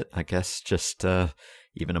make of it. I guess just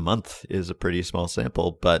even a month is a pretty small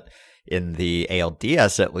sample. But in the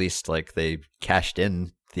ALDS, at least, like, they cashed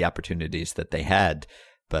in the opportunities that they had.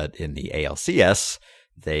 But in the ALCS,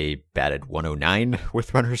 they batted 109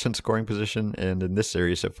 with runners in scoring position. And in this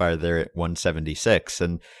series so far, they're at 176.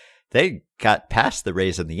 And they got past the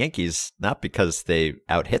Rays and the Yankees, not because they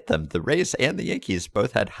out-hit them. The Rays and the Yankees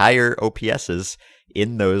both had higher OPSs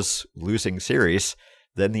in those losing series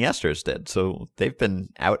than the Astros did. So they've been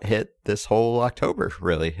out-hit this whole October,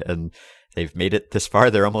 really. And they've made it this far.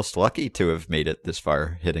 They're almost lucky to have made it this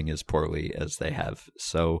far, hitting as poorly as they have.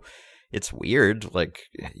 So it's weird. Like,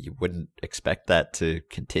 you wouldn't expect that to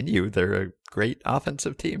continue. They're a great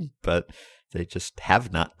offensive team, but they just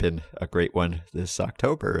have not been a great one this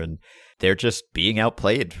October. And they're just being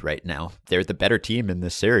outplayed right now. They're the better team in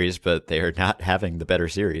this series, but they are not having the better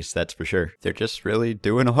series, that's for sure. They're just really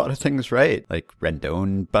doing a lot of things right, like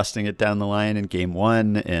Rendon busting it down the line in game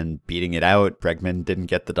 1 and beating it out. Bregman didn't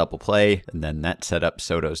get the double play, and then that set up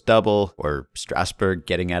Soto's double, or Strasburg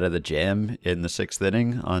getting out of the jam in the 6th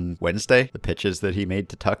inning on Wednesday. The pitches that he made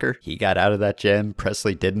to Tucker, he got out of that jam.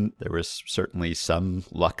 Presley didn't. There was certainly some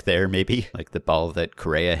luck there, maybe, like the ball that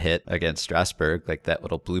Correa hit against Strasburg, like that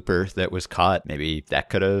little blooper that was caught. Maybe that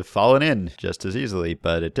could have fallen in just as easily,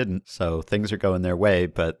 but it didn't. So things are going their way,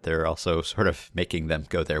 but they're also sort of making them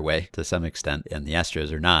go their way to some extent, and the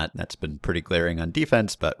Astros are not. That's been pretty glaring on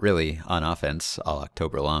defense, but really on offense all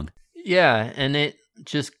October long. Yeah, and it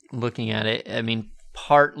just looking at it, I mean,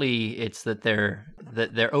 partly it's that they're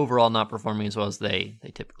overall not performing as well as they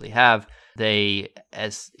typically have. They,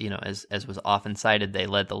 as you know, as was often cited, they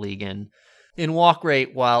led the league in walk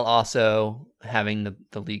rate while also having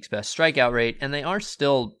the league's best strikeout rate, and they are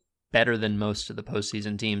still better than most of the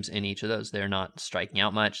postseason teams in each of those. They're not striking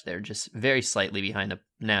out much. They're just very slightly behind the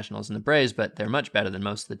Nationals and the Braves, but they're much better than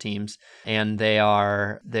most of the teams. And they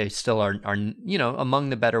still are among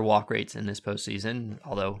the better walk rates in this postseason,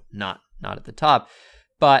 although not at the top.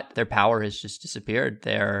 But their power has just disappeared.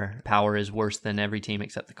 Their power is worse than every team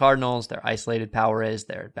except the Cardinals. Their isolated power is,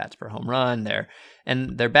 their bats per home run, their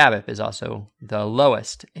BABIP is also the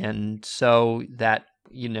lowest. And so that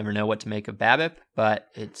you never know what to make of BABIP, but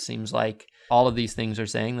it seems like all of these things are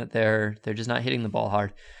saying that they're just not hitting the ball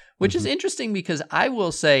hard, which is interesting because I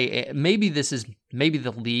will say maybe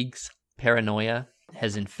the league's paranoia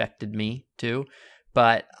has infected me too,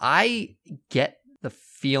 but I get the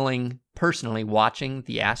feeling personally watching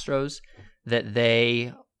the Astros that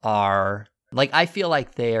they are like, I feel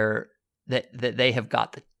like that they have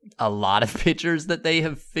got a lot of pitchers that they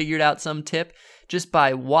have figured out some tip just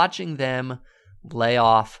by watching them lay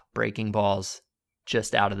off breaking balls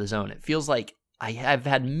just out of the zone. It feels like I have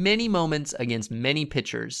had many moments against many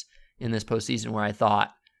pitchers in this postseason where I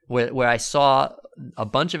thought, where I saw a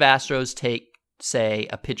bunch of Astros take, say,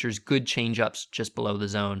 a pitcher's good changeups just below the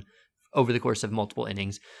zone over the course of multiple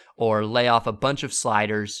innings, or lay off a bunch of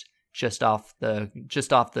sliders just off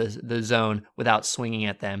the zone without swinging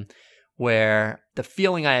at them, where the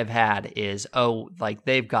feeling I have had is, like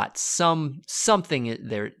they've got something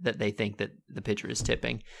there that they think that the pitcher is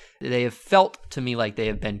tipping. They have felt to me like they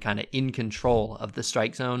have been kind of in control of the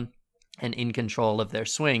strike zone and in control of their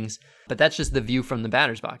swings, but that's just the view from the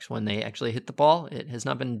batter's box. When they actually hit the ball, it has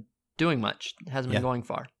not been doing much. It hasn't been going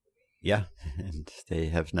far. Yeah, and they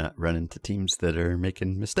have not run into teams that are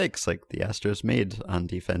making mistakes like the Astros made on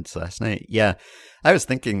defense last night. Yeah, I was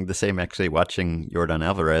thinking the same actually watching Yordan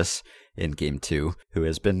Alvarez in Game 2, who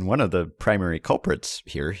has been one of the primary culprits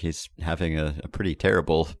here. He's having a pretty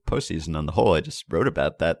terrible postseason on the whole. I just wrote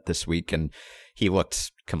about that this week, and he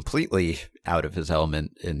looked completely out of his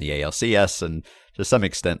element in the ALCS and to some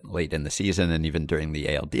extent late in the season, and even during the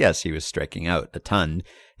ALDS, he was striking out a ton.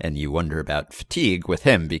 And you wonder about fatigue with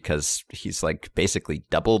him because he's like basically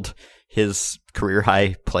doubled his career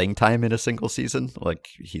high playing time in a single season. Like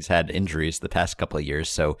he's had injuries the past couple of years,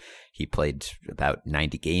 so he played about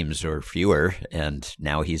 90 games or fewer, and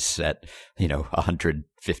now he's at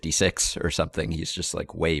 156 or something. He's just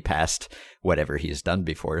like way past whatever he's done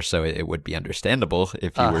before, so it would be understandable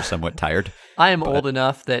if he were somewhat tired. I am old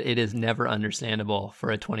enough that it is never understandable for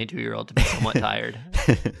a 22-year-old to be somewhat tired.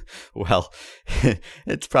 Well,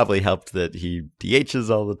 it's probably helped that he DHs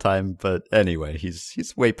all the time, but anyway,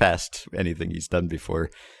 he's way past anything he's done before.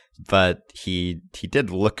 But he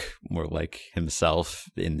did look more like himself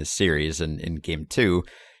in this series, and in Game 2,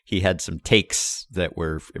 he had some takes that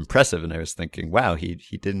were impressive, and I was thinking, wow, he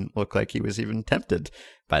didn't look like he was even tempted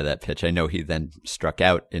by that pitch. I know he then struck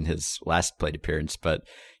out in his last plate appearance, but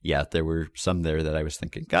yeah, there were some there that I was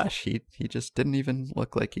thinking, gosh, he just didn't even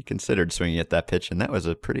look like he considered swinging at that pitch, and that was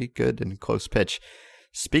a pretty good and close pitch.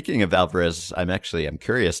 Speaking of Alvarez, I'm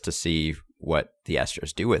curious to see what the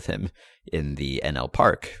Astros do with him in the NL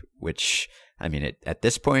Park, which, I mean, at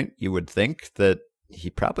this point, you would think that he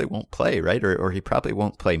probably won't play, right? Or he probably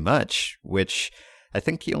won't play much, which I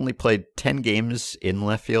think he only played 10 games in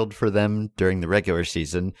left field for them during the regular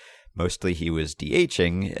season. Mostly he was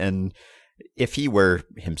DHing, and if he were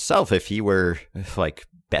like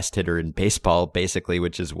best hitter in baseball, basically,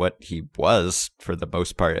 which is what he was for the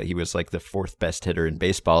most part. He was like the fourth best hitter in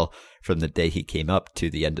baseball from the day he came up to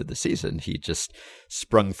the end of the season. He just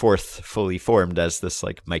sprung forth fully formed as this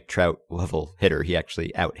like Mike Trout level hitter. He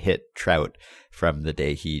actually out-hit Trout from the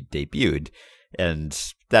day he debuted. And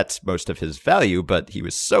that's most of his value, but he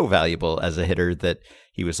was so valuable as a hitter that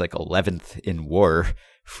he was like 11th in WAR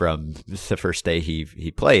from the first day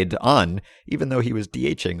he played on, even though he was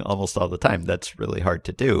DHing almost all the time. That's really hard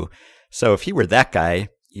to do. So if he were that guy,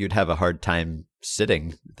 you'd have a hard time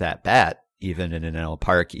sitting that bat, even in an NL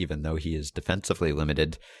Park, even though he is defensively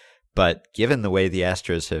limited. But given the way the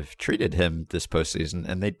Astros have treated him this postseason,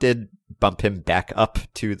 and they did bump him back up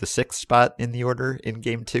to the 6th spot in the order in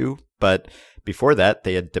Game 2, but before that,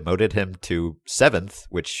 they had demoted him to 7th,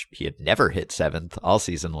 which he had never hit 7th all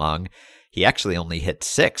season long. He actually only hit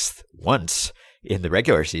 6th once in the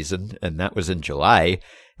regular season, and that was in July.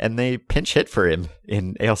 And they pinch hit for him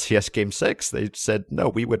in ALCS Game 6. They said, no,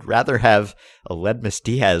 we would rather have Aledmys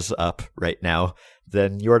Diaz up right now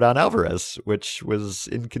than Yordan Alvarez, which was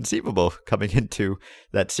inconceivable coming into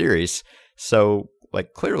that series. So,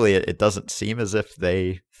 clearly it doesn't seem as if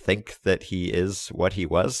they think that he is what he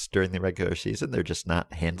was during the regular season. They're just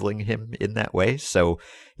not handling him in that way. So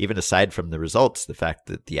even aside from the results, the fact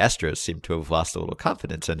that the Astros seem to have lost a little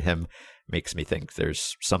confidence in him makes me think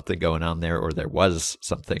there's something going on there, or there was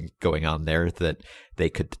something going on there that they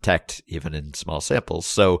could detect even in small samples.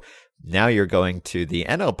 So now you're going to the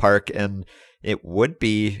NL Park, and it would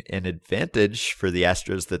be an advantage for the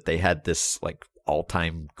Astros that they had this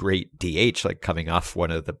all-time great DH, coming off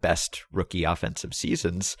one of the best rookie offensive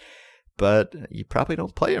seasons. But you probably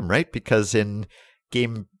don't play him, right? Because in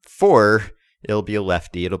Game 4, it'll be a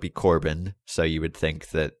lefty, it'll be Corbin. So you would think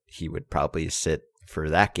that he would probably sit for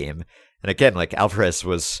that game. And again, Alvarez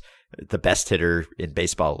was the best hitter in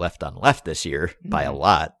baseball left on left this year by a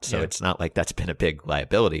lot. So It's not like that's been a big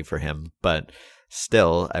liability for him. But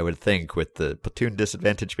still, I would think with the platoon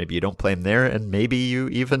disadvantage, maybe you don't play him there, and maybe you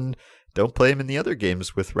even don't play him in the other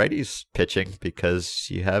games with righties pitching, because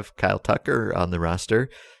you have Kyle Tucker on the roster.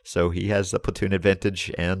 So he has the platoon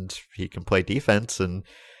advantage and he can play defense. And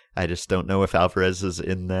I just don't know if Alvarez is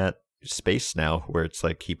in that space now where it's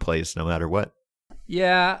he plays no matter what.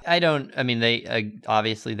 Yeah, they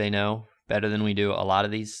obviously they know better than we do a lot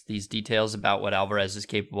of these details about what Alvarez is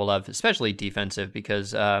capable of, especially defensive,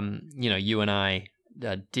 because you and I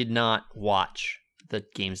did not watch the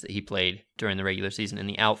games that he played during the regular season in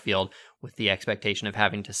the outfield with the expectation of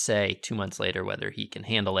having to say 2 months later whether he can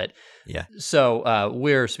handle it. Yeah. So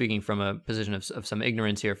we're speaking from a position of some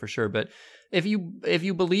ignorance here for sure. But if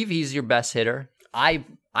you believe he's your best hitter, I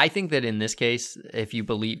think that in this case, if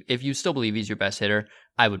you still believe he's your best hitter,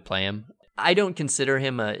 I would play him. I don't consider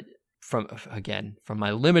him from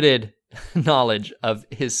my limited knowledge of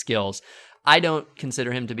his skills, I don't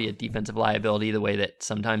consider him to be a defensive liability the way that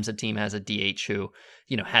sometimes a team has a DH who,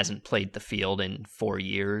 hasn't played the field in 4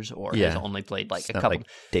 years or has only played it's a not couple. Like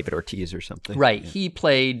David Ortiz or something. Right. Yeah. He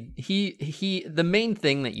played, the main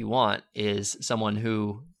thing that you want is someone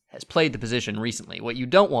who has played the position recently. What you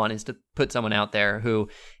don't want is to put someone out there who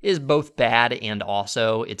is both bad and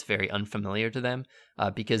also it's very unfamiliar to them,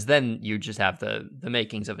 because then you just have the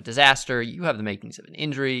makings of a disaster. You have the makings of an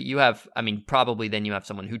injury. You have, probably then you have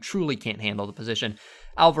someone who truly can't handle the position.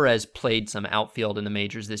 Alvarez played some outfield in the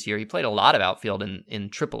majors this year. He played a lot of outfield in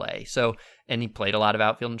AAA. And he played a lot of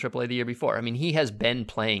outfield in AAA the year before. He has been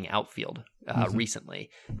playing outfield recently.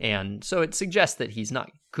 And so it suggests that he's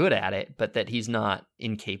not good at it, but that he's not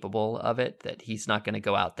incapable of it, that he's not going to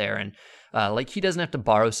go out there and he doesn't have to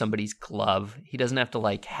borrow somebody's glove. He doesn't have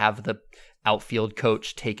to have the outfield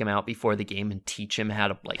coach take him out before the game and teach him how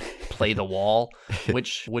to play the wall,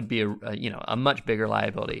 which would be a much bigger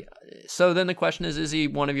liability. So then the question is he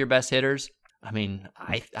one of your best hitters? I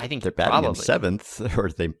think they're batting in seventh, or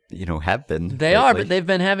they, have been. They are, but they've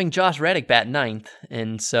been having Josh Reddick bat ninth,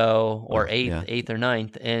 and so eighth or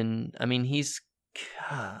ninth, and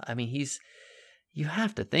you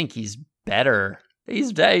have to think he's better.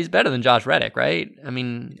 He's better than Josh Reddick, right? I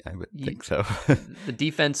would think so. The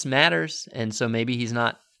defense matters, and so maybe he's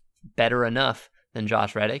not better enough than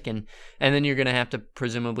Josh Reddick, and then you're going to have to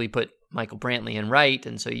presumably put Michael Brantley in right,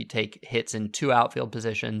 and so you take hits in two outfield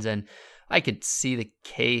positions, and I could see the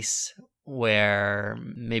case where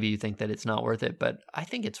maybe you think that it's not worth it, but I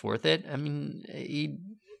think it's worth it.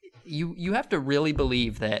 You have to really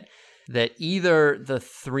believe that either the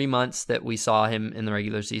 3 months that we saw him in the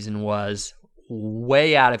regular season was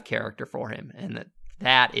way out of character for him, and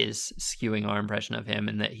that is skewing our impression of him,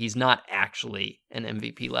 and that he's not actually an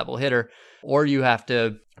MVP level hitter, or you have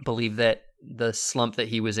to believe that the slump that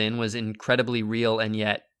he was in was incredibly real, and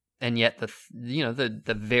yet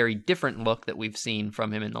the very different look that we've seen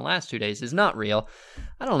from him in the last 2 days is not real.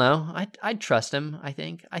 I don't know. I'd trust him. I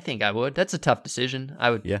think I would. That's a tough decision. I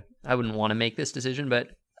wouldn't want to make this decision, but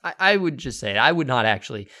I would just say I would not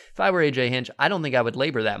actually. If I were AJ Hinch, I don't think I would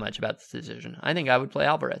labor that much about this decision. I think I would play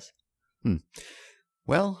Alvarez. Well,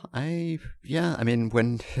 Well, I mean,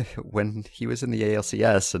 when he was in the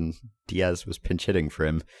ALCS and Diaz was pinch hitting for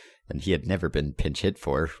him, and he had never been pinch hit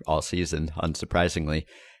for all season, unsurprisingly,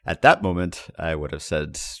 at that moment, I would have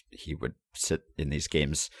said he would sit in these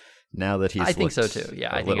games. Now that he's I think so too.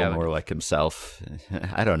 Yeah, a little more like himself,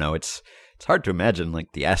 I don't know. It's hard to imagine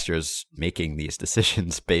like the Astros making these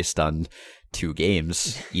decisions based on 2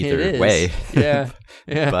 games either way. Yeah,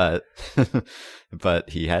 yeah. but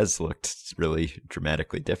he has looked really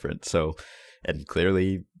dramatically different. So, and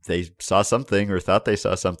clearly they saw something or thought they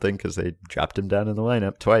saw something because they dropped him down in the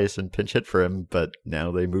lineup twice and pinch hit for him. But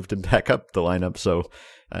now they moved him back up the lineup. So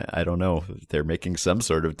I don't know. They're making some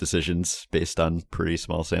sort of decisions based on pretty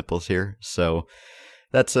small samples here. So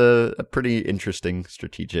that's a pretty interesting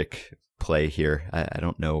strategic play here. I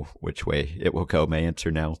don't know which way it will go. My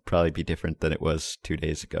answer now will probably be different than it was 2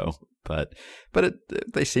 days ago. But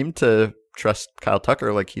they seem to trust Kyle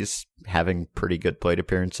Tucker. Like, he's having pretty good plate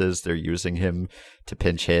appearances. They're using him to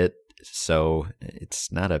pinch hit. So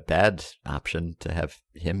it's not a bad option to have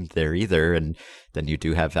him there either. And then you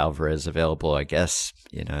do have Alvarez available, I guess,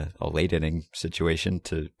 in a late inning situation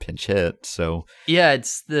to pinch hit. So yeah,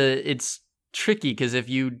 it's tricky because if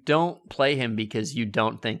you don't play him because you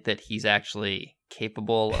don't think that he's actually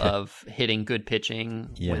capable of hitting good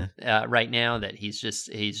pitching right now, that he's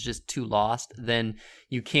just too lost, then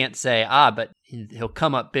you can't say but he'll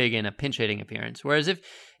come up big in a pinch hitting appearance. Whereas if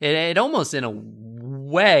it almost in a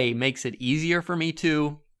way makes it easier for me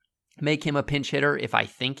to make him a pinch hitter if I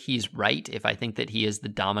think he's right, if I think that he is the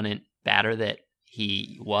dominant batter that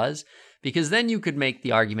he was. Because then you could make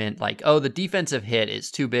the argument like, the defensive hit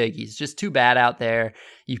is too big. He's just too bad out there.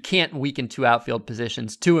 You can't weaken 2 outfield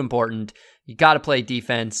positions. Too important. You got to play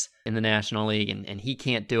defense in the National League, and he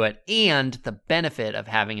can't do it. And the benefit of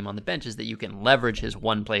having him on the bench is that you can leverage his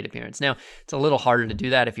 1 plate appearance. Now, it's a little harder to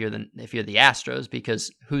do that if you're the Astros,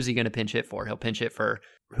 because who's he going to pinch hit for? He'll pinch hit for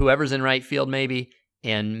whoever's in right field maybe,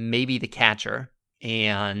 and maybe the catcher.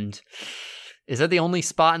 And is that the only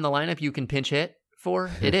spot in the lineup you can pinch hit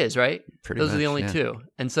for? It is, right? Those are the only 2.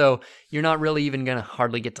 And so you're not really even going to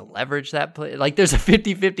hardly get to leverage that play. Like, there's a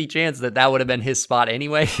 50-50 chance that would have been his spot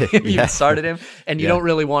anyway if you started him, and you don't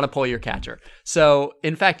really want to pull your catcher. So,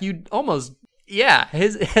 in fact, you'd almost,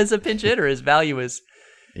 as a pinch hitter, his value is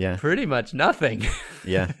pretty much nothing.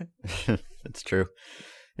 Yeah, that's true.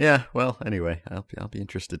 Yeah, well, anyway, I'll be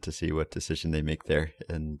interested to see what decision they make there,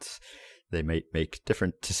 and they might make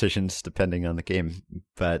different decisions depending on the game.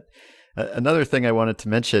 But another thing I wanted to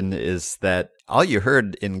mention is that all you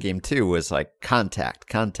heard in game 2 was like contact,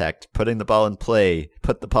 putting the ball in play,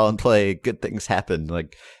 put the ball in play, good things happen.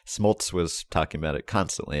 Like, Smoltz was talking about it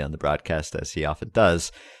constantly on the broadcast, as he often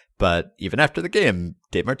does. But even after the game,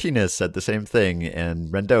 Dave Martinez said the same thing,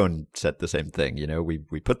 and Rendon said the same thing.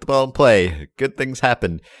 We put the ball in play, good things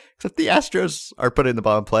happen. Except the Astros are putting the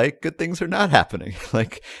ball in play, good things are not happening.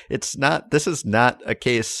 Like, this is not a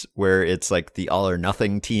case where it's like the all or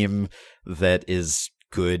nothing team that is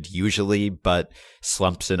good usually, but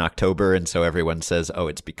slumps in October, and so everyone says,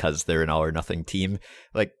 it's because they're an all or nothing team.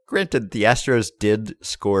 Like, granted, the Astros did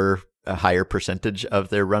score a higher percentage of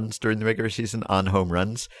their runs during the regular season on home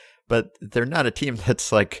runs, but they're not a team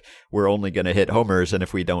that's like, we're only going to hit homers, and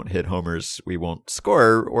if we don't hit homers, we won't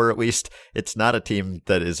score, or at least it's not a team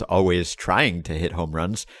that is always trying to hit home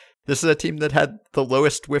runs. This is a team that had the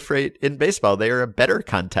lowest whiff rate in baseball. They are a better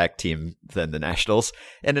contact team than the Nationals.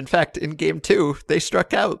 And in fact, in game 2, they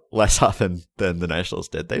struck out less often than the Nationals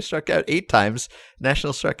did. They struck out 8 times.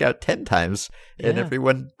 Nationals struck out 10 times. And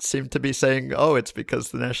everyone seemed to be saying, it's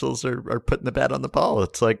because the Nationals are putting the bat on the ball.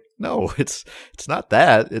 It's like, no, it's not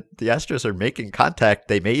that. The Astros are making contact.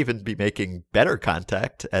 They may even be making better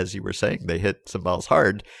contact. As you were saying, they hit some balls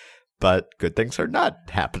hard. But good things are not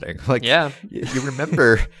happening. Like, you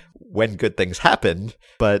remember when good things happen,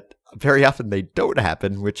 but very often they don't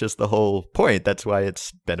happen, which is the whole point. That's why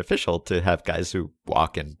it's beneficial to have guys who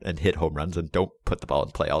walk and hit home runs and don't put the ball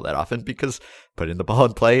in play all that often, because putting the ball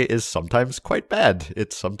in play is sometimes quite bad.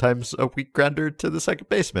 It's sometimes a weak grounder to the second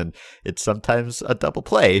baseman. It's sometimes a double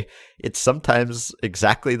play. It's sometimes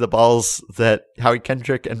exactly the balls that Howie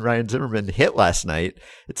Kendrick and Ryan Zimmerman hit last night.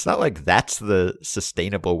 It's not like that's the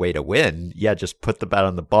sustainable way to win. Just put the bat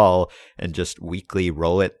on the ball and just weakly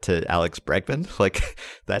roll it to Alex Bregman. Like,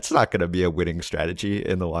 that's not going to be a winning strategy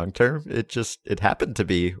in the long term. It happened to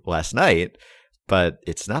be last night, but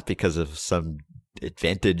it's not because of some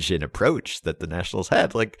advantage in approach that the Nationals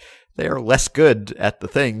had. Like, they are less good at the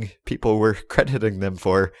thing people were crediting them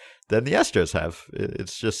for than the Astros have.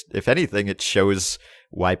 It's just, if anything, it shows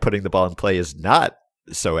why putting the ball in play is not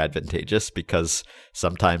so advantageous because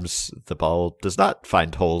sometimes the ball does not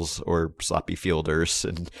find holes or sloppy fielders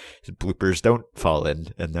and bloopers don't fall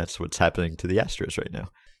in. And that's what's happening to the Astros right now.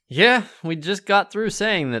 Yeah, we just got through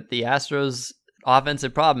saying that the Astros'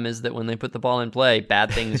 offensive problem is that when they put the ball in play,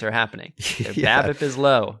 bad things are happening. Their BABIP is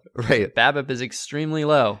low. Right. BABIP is extremely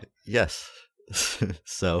low. Yes.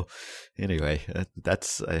 So anyway,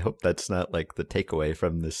 I hope that's not like the takeaway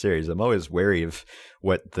from this series. I'm always wary of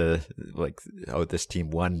what this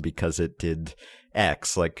team won because it did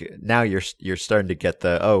X. Like now you're starting to get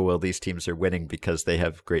these teams are winning because they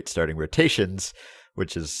have great starting rotations,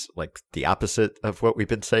 which is like the opposite of what we've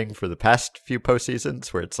been saying for the past few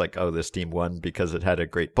postseasons, where it's like, this team won because it had a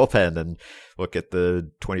great bullpen. And look at the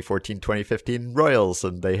 2014-2015 Royals,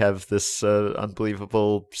 and they have this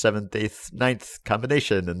unbelievable 7th, 8th, 9th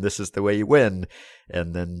combination, and this is the way you win.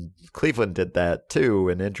 And then Cleveland did that too,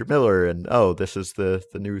 and Andrew Miller, and this is the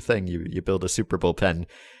new thing. You build a super bullpen.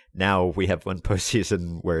 Now we have one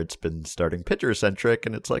postseason where it's been starting pitcher centric,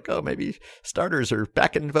 and it's like, maybe starters are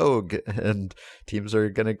back in vogue and teams are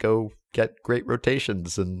going to go get great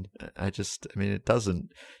rotations. And it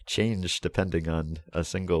doesn't change depending on a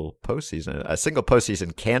single postseason. A single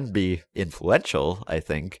postseason can be influential, I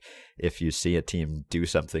think, if you see a team do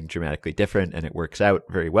something dramatically different and it works out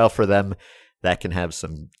very well for them. That can have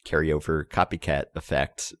some carryover copycat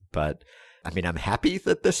effect, but I'm happy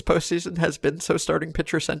that this postseason has been so starting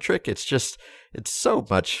pitcher centric. It's so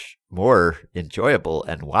much more enjoyable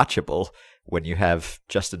and watchable when you have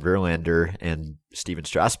Justin Verlander and Steven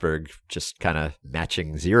Strasburg just kind of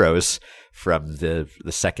matching zeros from the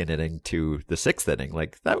second inning to the sixth inning.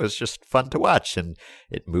 Like that was just fun to watch, and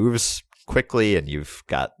it moves quickly, and you've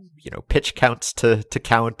got pitch counts to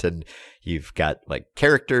count, and you've got like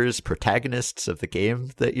characters, protagonists of the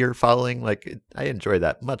game that you're following. Like I enjoy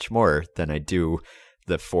that much more than I do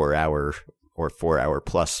the 4-hour or 4-hour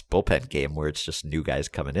plus bullpen game where it's just new guys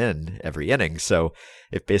coming in every inning. So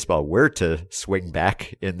if baseball were to swing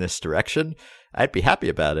back in this direction, I'd be happy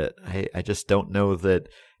about it. I just don't know that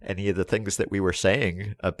any of the things that we were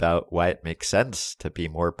saying about why it makes sense to be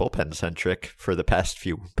more bullpen centric for the past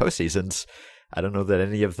few postseasons, I don't know that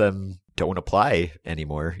any of them don't apply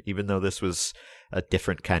anymore, even though this was a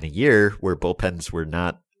different kind of year where bullpens were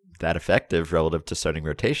not that effective relative to starting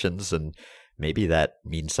rotations. And maybe that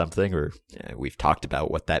means something, or we've talked about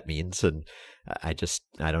what that means. And I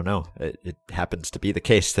don't know. It happens to be the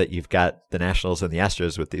case that you've got the Nationals and the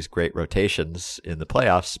Astros with these great rotations in the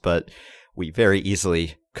playoffs, but we very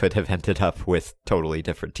easily could have ended up with totally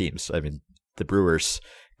different teams. The Brewers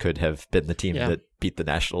could have been the team that beat the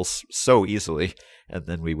Nationals so easily, and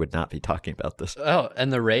then we would not be talking about this. Oh,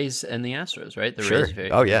 and the Rays and the Astros, right? The sure.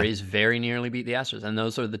 Rays very nearly beat the Astros, and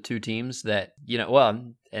those are the two teams that,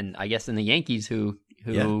 and I guess in the Yankees who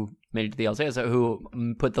made it to the LCS,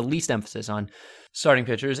 who put the least emphasis on starting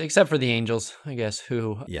pitchers, except for the Angels, I guess,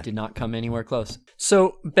 who did not come anywhere close.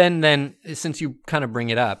 So, Ben, then, since you kind of bring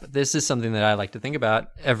it up, this is something that I like to think about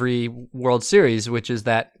every World Series, which is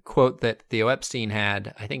that quote that Theo Epstein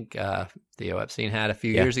had, I think Theo Epstein had a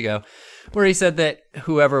few years ago, where he said that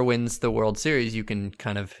whoever wins the World Series, you can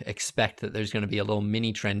kind of expect that there's going to be a little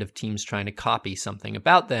mini trend of teams trying to copy something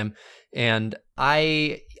about them. And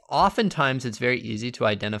oftentimes it's very easy to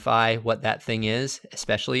identify what that thing is,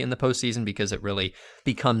 especially in the postseason, because it really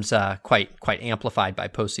becomes quite amplified by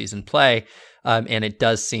postseason play. And it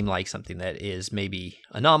does seem like something that is maybe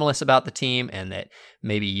anomalous about the team, and that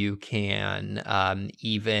maybe you can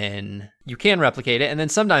replicate it. And then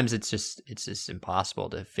sometimes it's just impossible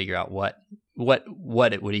to figure out what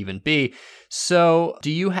it would even be. So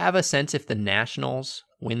do you have a sense, if the Nationals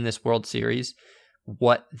win this World Series,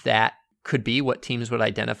 what that could be, what teams would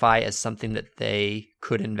identify as something that they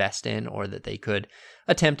could invest in, or that they could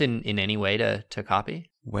attempt in any way to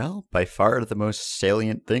copy? Well, by far the most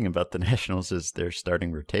salient thing about the Nationals is their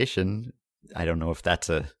starting rotation. I don't know if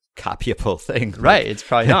that's a copyable thing. Right, it's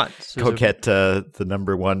probably not. Go get the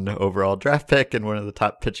number 1 overall draft pick and one of the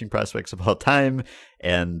top pitching prospects of all time,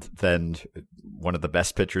 and then one of the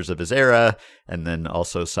best pitchers of his era, and then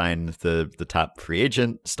also sign the top free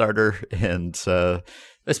agent starter. And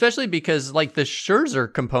especially because like the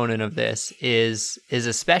Scherzer component of this is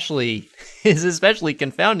especially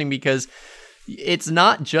confounding, because it's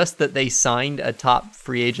not just that they signed a top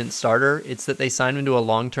free agent starter, it's that they signed him to a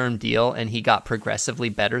long-term deal and he got progressively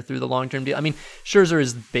better through the long-term deal. Scherzer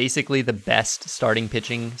is basically the best starting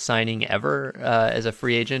pitching signing ever as a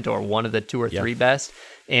free agent, or one of the 2 or 3 best.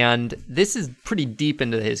 And this is pretty deep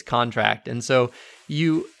into his contract. And so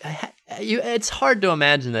it's hard to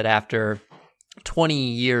imagine that after 20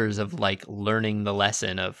 years of like learning the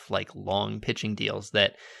lesson of like long pitching deals,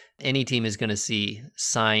 that any team is going to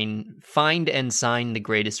find and sign the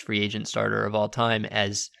greatest free agent starter of all time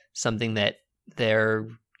as something that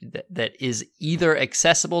is either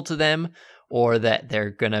accessible to them or that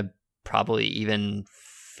they're going to probably even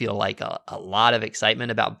feel like a lot of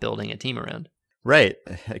excitement about building a team around. Right.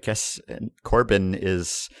 I guess Corbin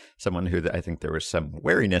is someone who I think there was some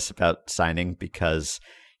wariness about signing because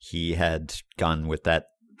he had gone with that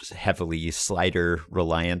heavily slider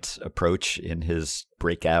reliant approach in his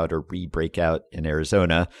breakout or re-breakout in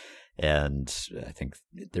Arizona. And I think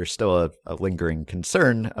there's still a lingering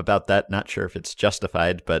concern about that. Not sure if it's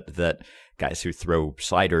justified, but that guys who throw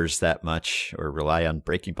sliders that much or rely on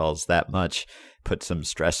breaking balls that much put some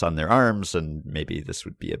stress on their arms, and maybe this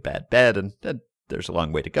would be a bad bet. And there's a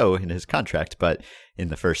long way to go in his contract, but in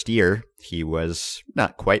the first year, he was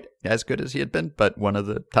not quite as good as he had been, but one of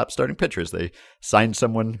the top starting pitchers. They signed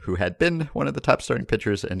someone who had been one of the top starting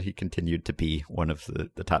pitchers, and he continued to be one of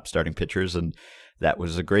the top starting pitchers, and that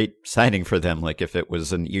was a great signing for them. Like if it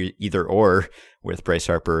was an either or with Bryce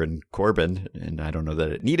Harper and Corbin, and I don't know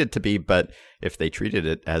that it needed to be, but if they treated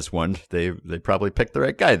it as one, they probably picked the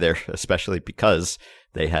right guy there, especially because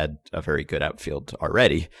they had a very good outfield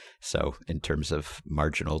already. So in terms of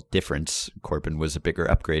marginal difference, Corbin was a bigger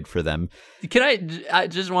upgrade for them. I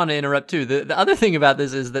just want to interrupt too. The other thing about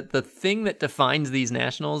this is that the thing that defines these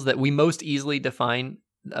Nationals, that we most easily define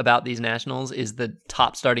about these Nationals, is the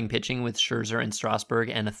top starting pitching with Scherzer and Strasburg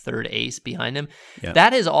and a third ace behind him. Yeah.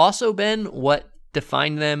 That has also been what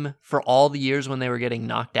defined them for all the years when they were getting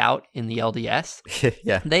knocked out in the LDS.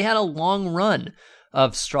 Yeah. They had a long run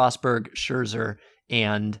of Strasburg, Scherzer,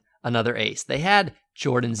 and another ace. They had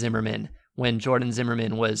Jordan Zimmermann when Jordan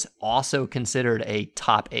Zimmermann was also considered a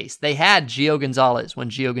top ace. They had Gio Gonzalez when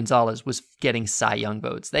Gio Gonzalez was getting Cy Young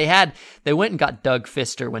votes. They went and got Doug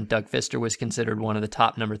Fister when Doug Fister was considered one of the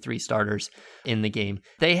top number 3 starters in the game.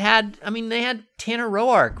 They had Tanner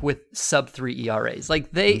Roark with sub 3 ERAs.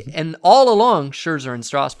 And all along Scherzer and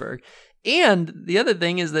Strasburg. And the other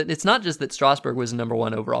thing is that it's not just that Strasburg was a number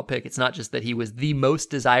 1 overall pick. It's not just that he was the most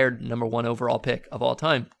desired number 1 overall pick of all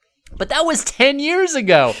time. But that was 10 years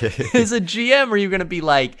ago. As a GM, are you going to be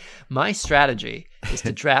like, my strategy is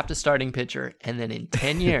to draft a starting pitcher, and then in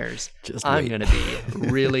 10 years, I'm going to be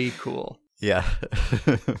really cool. Yeah,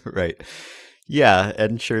 right. Yeah,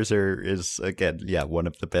 and Scherzer is, again, one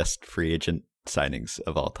of the best free agent signings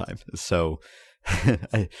of all time. So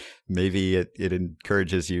maybe it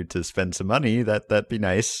encourages you to spend some money. That'd be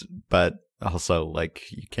nice, but also,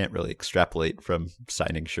 you can't really extrapolate from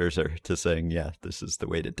signing Scherzer to saying, this is the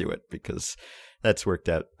way to do it, because that's worked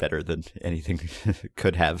out better than anything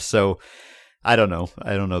could have. So I don't know.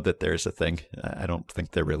 I don't know that there's a thing. I don't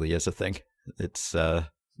think there really is a thing. It's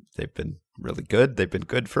they've been really good. They've been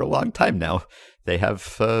good for a long time now. They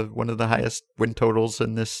have one of the highest win totals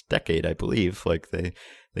in this decade, I believe.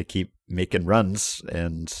 They keep making runs,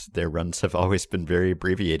 and their runs have always been very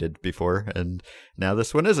abbreviated before. And now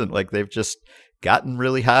this one isn't. They've just gotten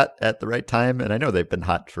really hot at the right time. And I know they've been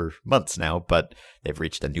hot for months now, but they've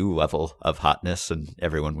reached a new level of hotness. And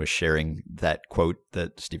everyone was sharing that quote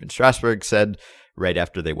that Steven Strasburg said right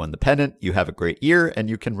after they won the pennant: "You have a great year and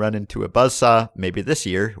you can run into a buzzsaw. Maybe this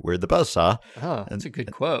year we're the buzzsaw." Oh, that's a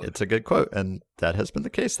good quote. It's a good quote. And that has been the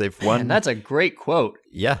case. They've won. And that's a great quote.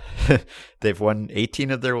 Yeah. They've won 18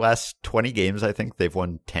 of their last 20 games, I think. They've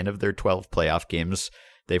won 10 of their 12 playoff games.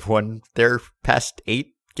 They've won their past 8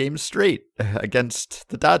 games straight against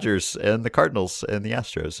the Dodgers and the Cardinals and the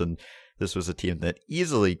Astros. And this was a team that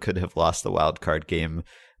easily could have lost the wild card game,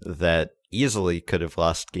 that easily could have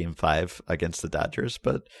lost Game 5 against the Dodgers,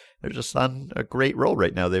 but they're just on a great roll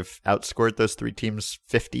right now. They've outscored those 3 teams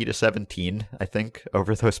 50-17, I think,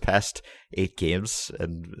 over those past 8 games,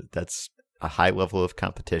 and that's a high level of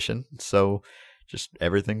competition. So just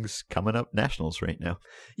everything's coming up Nationals right now.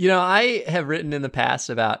 I have written in the past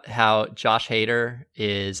about how Josh Hader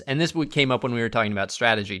is, and this came up when we were talking about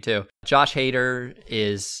strategy too. Josh Hader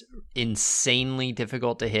is insanely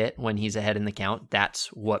difficult to hit when he's ahead in the count. That's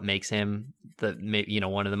what makes him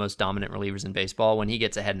one of the most dominant relievers in baseball. When he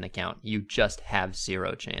gets ahead in the count, you just have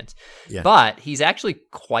zero chance. Yeah. But he's actually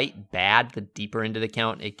quite bad the deeper into the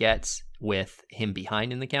count it gets with him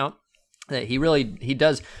behind in the count. He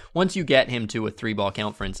does. Once you get him to a 3-ball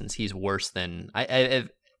count, for instance, he's worse than I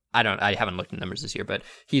haven't looked at numbers this year, but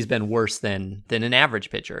he's been worse than an average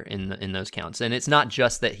pitcher in those counts. And it's not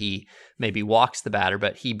just that he maybe walks the batter,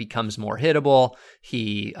 but he becomes more hittable.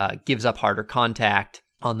 He gives up harder contact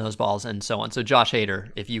on those balls and so on. So Josh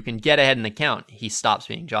Hader, if you can get ahead in the count, he stops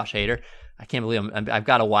being Josh Hader. I can't believe I've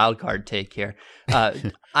got a wild card take here.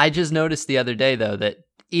 I just noticed the other day though that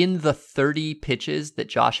in the 30 pitches that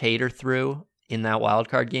Josh Hader threw in that wild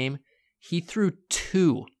card game. He threw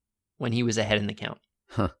 2 when he was ahead in the count.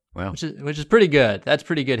 Huh. Wow. Which is pretty good. That's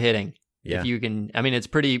pretty good hitting. Yeah. If you can, I mean, it's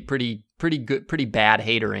pretty good, pretty bad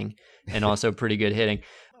hatering, and also pretty good hitting.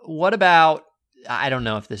 What about, I don't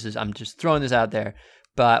know if this is, I'm just throwing this out there,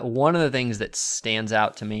 but one of the things that stands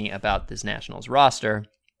out to me about this Nationals roster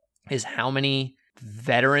is how many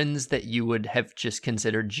veterans that you would have just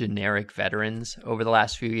considered generic veterans over the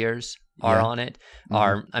last few years are on it.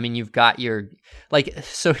 Mm-hmm. I mean, you've got your, like,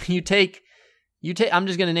 so you take, I'm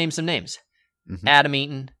just going to name some names. Mm-hmm. Adam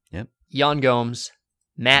Eaton, Yan Gomes,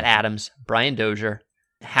 Matt Adams, Brian Dozier,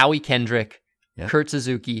 Howie Kendrick, Kurt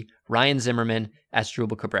Suzuki, Ryan Zimmerman,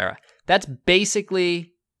 Asdrubal Cabrera. That's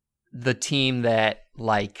basically the team that,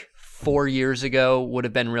 like, 4 years ago would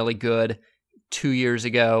have been really good. 2 years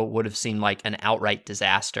ago would have seemed like an outright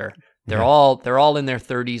disaster. They're all in their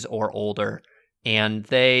 30s or older, and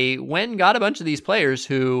they went and got a bunch of these players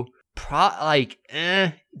who,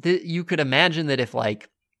 you could imagine that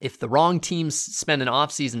if the wrong teams spend an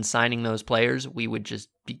offseason signing those players, we would just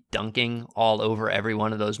be dunking all over every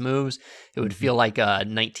one of those moves. It would feel like a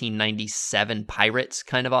 1997 Pirates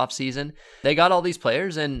kind of offseason. They got all these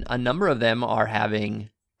players, and a number of them are having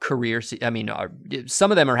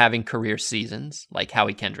some of them are having career seasons, like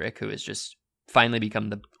Howie Kendrick, who has just finally become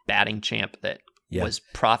the batting champ that was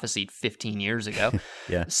prophesied 15 years ago.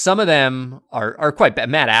 Some of them are quite bad.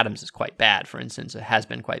 Matt Adams is quite bad, for instance. It has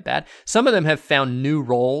been quite bad. Some of them have found new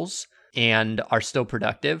roles and are still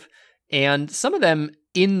productive. And some of them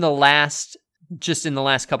in the last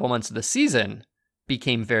couple months of the season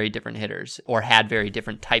became very different hitters or had very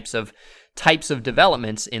different types of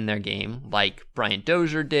developments in their game, like Brian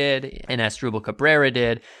Dozier did and Asdrubal Cabrera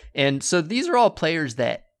did. And so these are all players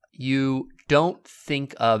that you don't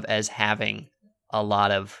think of as having a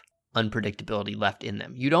lot of unpredictability left in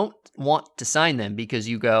them. You don't want to sign them because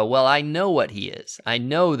you go, well, I know what he is. I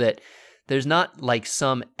know that there's not like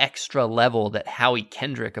some extra level that Howie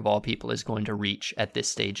Kendrick, of all people, is going to reach at this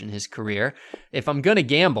stage in his career. If I'm going to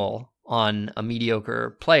gamble on a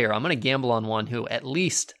mediocre player, I'm going to gamble on one who at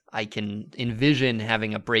least I can envision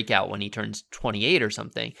having a breakout when he turns 28 or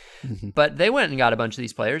something. Mm-hmm. But they went and got a bunch of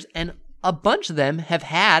these players, and a bunch of them have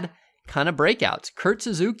had kind of breakouts. Kurt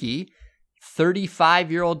Suzuki,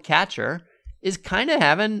 35-year-old catcher, is kind of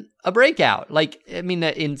having a breakout. Like, I mean,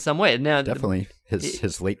 in some way. Now, definitely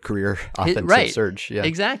his late career offensive surge. Yeah,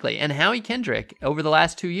 exactly. And Howie Kendrick, over the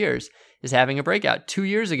last 2 years, is having a breakout. 2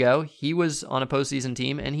 years ago, he was on a postseason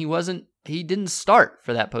team, and he didn't start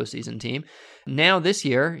for that postseason team. Now this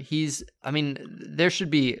year, there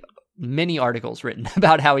should be many articles written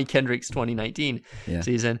about Howie Kendrick's 2019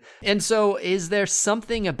 season. And so is there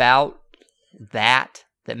something about that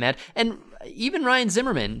matters? And even Ryan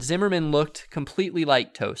Zimmerman looked completely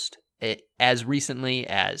like toast as recently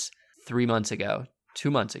as 3 months ago,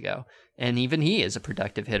 2 months ago. And even he is a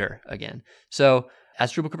productive hitter again. So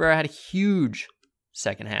Asdrubal Cabrera had a huge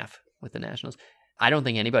second half with the Nationals. I don't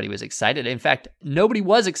think anybody was excited. In fact, nobody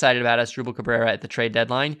was excited about Asdrubal Cabrera at the trade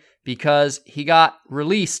deadline because he got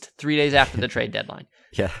released 3 days after the trade deadline.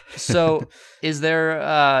 So is there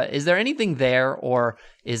anything there, or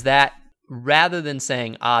is that, rather than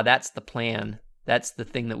saying, that's the plan, that's the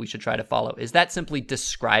thing that we should try to follow, is that simply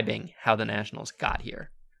describing how the Nationals got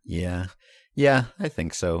here? Yeah, I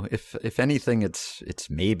think so. If anything, it's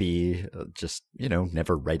maybe just,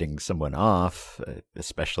 never writing someone off,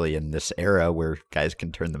 especially in this era where guys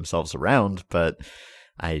can turn themselves around. But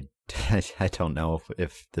I don't know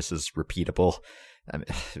if this is repeatable. I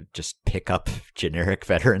mean, just pick up generic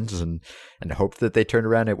veterans and hope that they turn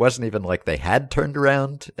around. It wasn't even like they had turned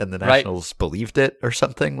around and the Nationals believed it or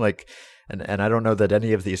something. Like, and I don't know that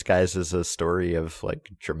any of these guys is a story of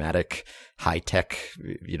like dramatic high tech,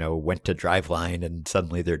 went to Driveline and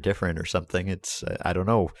suddenly they're different or something. It's, I don't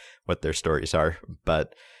know what their stories are,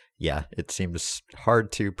 but yeah, it seems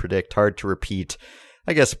hard to predict, hard to repeat.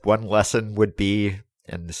 I guess one lesson would be,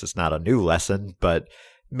 and this is not a new lesson, but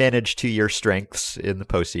manage to your strengths in the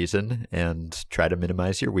postseason and try to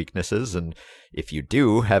minimize your weaknesses. And if you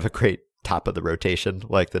do have a great top of the rotation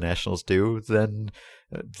like the Nationals do, then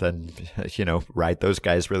ride those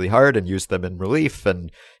guys really hard and use them in relief.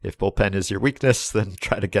 And if bullpen is your weakness, then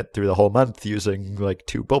try to get through the whole month using like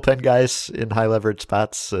 2 bullpen guys in high leverage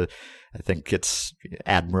spots. I think it's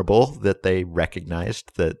admirable that they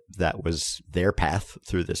recognized that was their path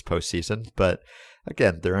through this postseason. But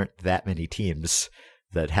again, there aren't that many teams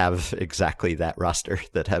that have exactly that roster,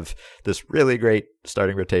 that have this really great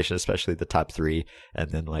starting rotation, especially the top 3,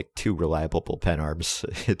 and then like 2 reliable bullpen arms.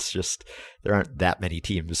 It's just, there aren't that many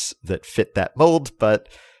teams that fit that mold, but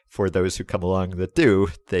for those who come along that do,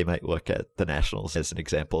 they might look at the Nationals as an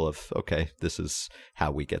example of, okay, this is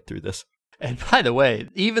how we get through this. And by the way,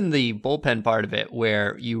 even the bullpen part of it,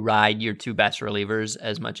 where you ride your two best relievers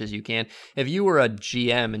as much as you can, if you were a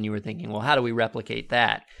GM and you were thinking, well, how do we replicate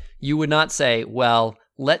that? You would not say, well,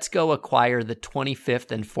 let's go acquire the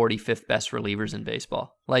 25th and 45th best relievers in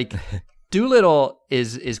baseball. Like, Doolittle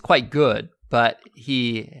is quite good, but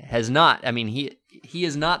he has not, I mean, he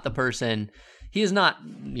is not the person, he is not,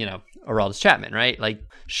 Aroldis Chapman, right? Like,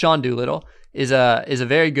 Sean Doolittle is a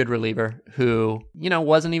very good reliever who,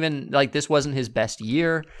 wasn't even, like, this wasn't his best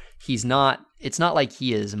year. It's not like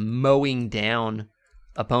he is mowing down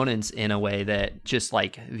opponents in a way that just,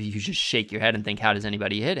 like, you just shake your head and think, how does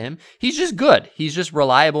anybody hit him? He's just good. He's just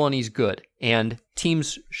reliable and he's good. And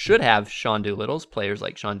teams should have Sean Doolittles, players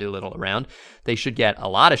like Sean Doolittle around. They should get a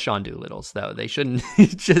lot of Sean Doolittles, though. They shouldn't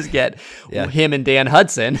just get him and Dan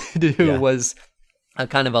Hudson, who was a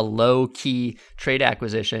kind of a low-key trade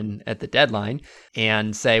acquisition at the deadline,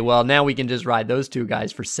 and say, well, now we can just ride those two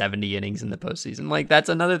guys for 70 innings in the postseason. Like, that's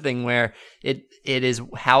another thing where it is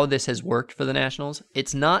how this has worked for the Nationals.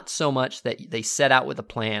 It's not so much that they set out with a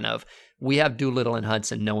plan of, we have Doolittle and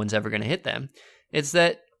Hudson, no one's ever going to hit them. It's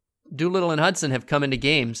that Doolittle and Hudson have come into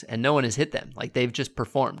games and no one has hit them. Like, they've just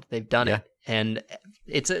performed. They've done it. And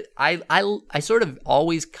I sort of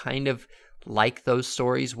always kind of like those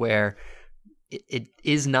stories where it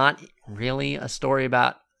is not really a story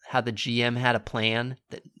about how the GM had a plan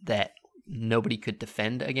that nobody could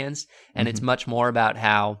defend against. And it's much more about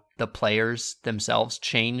how the players themselves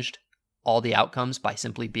changed all the outcomes by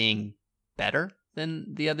simply being better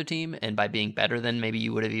than the other team and by being better than maybe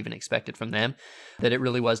you would have even expected from them, that it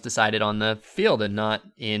really was decided on the field and not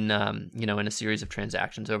in, in a series of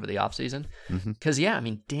transactions over the offseason. Because,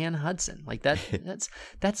 Dan Hudson, like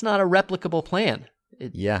that's not a replicable plan.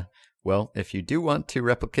 Well, if you do want to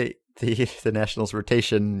replicate the Nationals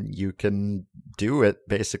rotation, you can do it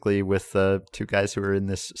basically with two guys who are in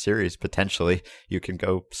this series, potentially. You can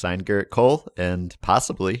go sign Garrett Cole, and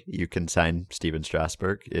possibly you can sign Steven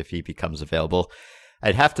Strasburg if he becomes available.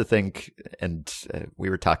 I'd have to think, and we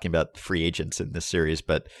were talking about free agents in this series,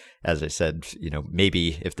 but as I said,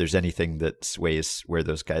 maybe if there's anything that sways where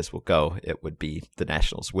those guys will go, it would be the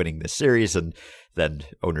Nationals winning this series and then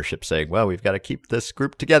ownership saying, well, we've got to keep this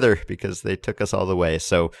group together because they took us all the way.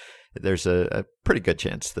 So there's a pretty good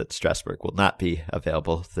chance that Strasburg will not be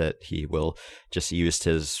available, that he will just use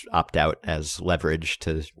his opt-out as leverage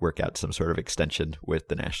to work out some sort of extension with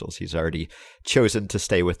the Nationals. He's already chosen to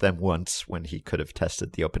stay with them once when he could have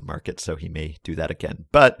tested the open market, so he may do that again.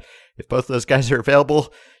 But if both those guys are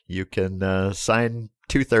available, you can sign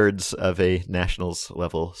 2/3 of a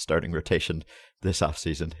Nationals-level starting rotation this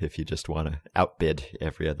offseason if you just want to outbid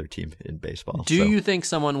every other team in baseball. Do you think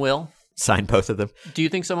someone will? Sign both of them? Do you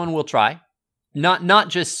think someone will try? Not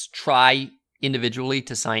just try individually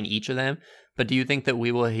to sign each of them, but do you think that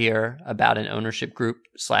we will hear about an ownership group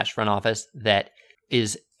 / front office that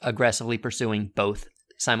is aggressively pursuing both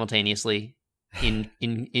simultaneously in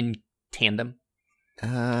tandem?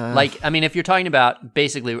 If you're talking about,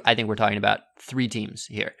 basically, I think we're talking about 3 teams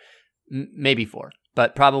here, maybe 4,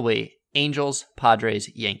 but probably Angels, Padres,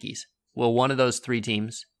 Yankees. Will one of those 3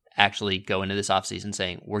 teams actually go into this offseason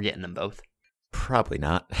saying, we're getting them both? Probably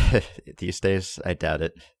not. These days, I doubt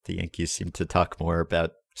it. The Yankees seem to talk more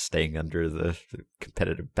about staying under the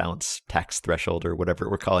competitive balance tax threshold or whatever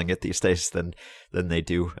we're calling it these days than they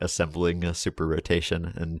do assembling a super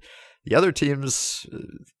rotation. And the other teams,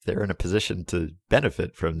 they're in a position to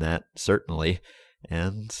benefit from that, certainly.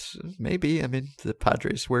 And maybe, the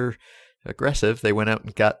Padres were aggressive. They went out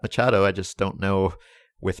and got Machado. I just don't know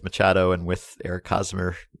with Machado and with Eric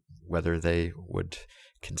Hosmer whether they would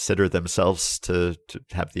consider themselves to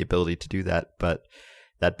have the ability to do that. But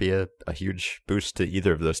that'd be a huge boost to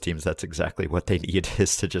either of those teams. That's exactly what they need,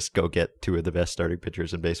 is to just go get 2 of the best starting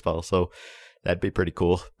pitchers in baseball. So that'd be pretty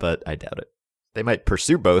cool, but I doubt it. They might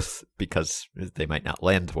pursue both because they might not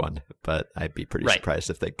land one, but I'd be pretty surprised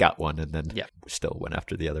if they got one and then still went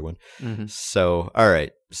after the other one. So, all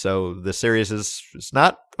right. So the series is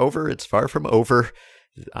not over. It's far from over.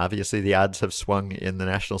 Obviously, the odds have swung in the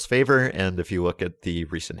Nationals' favor, and if you look at the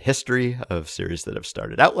recent history of series that have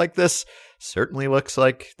started out like this, certainly looks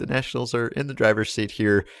like the Nationals are in the driver's seat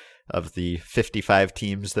here. Of the 55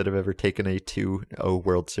 teams that have ever taken a 2-0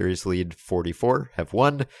 World Series lead, 44 have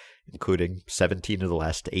won, including 17 of the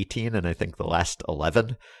last 18, and I think the last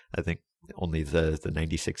 11. I think only the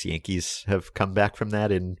 96 Yankees have come back from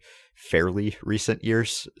that in fairly recent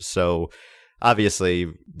years. So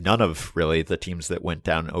obviously, none of really the teams that went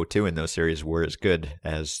down 0-2 in those series were as good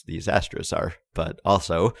as these Astros are. But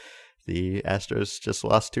also, the Astros just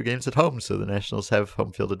lost 2 games at home, so the Nationals have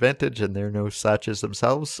home field advantage, and they're no slouches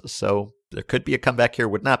themselves. So there could be a comeback here.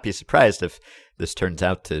 Would not be surprised if this turns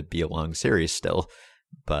out to be a long series still.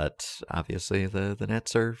 But obviously the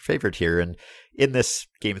Nats are favored here. And in this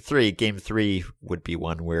game 3 would be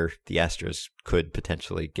one where the Astros could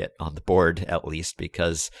potentially get on the board, at least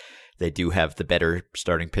because they do have the better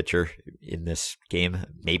starting pitcher in this game.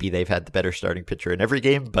 Maybe they've had the better starting pitcher in every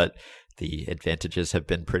game, but the advantages have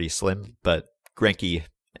been pretty slim. But Greinke,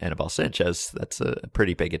 Anibal Sanchez, that's a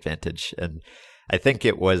pretty big advantage. And I think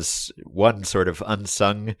it was one sort of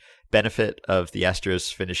unsung benefit of the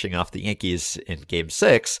Astros finishing off the Yankees in Game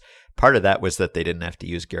 6. Part of that was that they didn't have to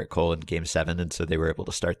use Garrett Cole in Game 7, and so they were able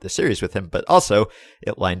to start the series with him. But also,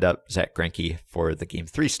 it lined up Zach Greinke for the Game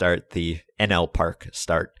 3 start, the NL Park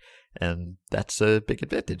start. And that's a big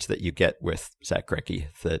advantage that you get with Zach Greinke,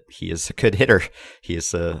 that he is a good hitter. He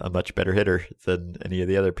is a much better hitter than any of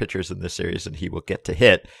the other pitchers in this series, and he will get to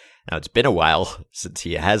hit. Now, it's been a while since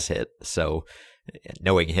he has hit, so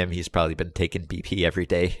knowing him, he's probably been taking BP every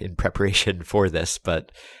day in preparation for this,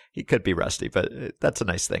 but he could be rusty. But that's a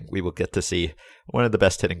nice thing. We will get to see one of the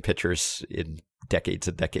best hitting pitchers in decades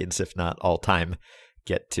and decades, if not all time,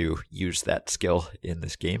 get to use that skill in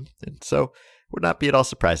this game. And so would not be at all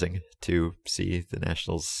surprising to see the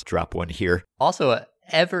Nationals drop one here. Also,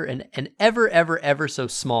 an ever so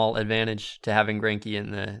small advantage to having Greinke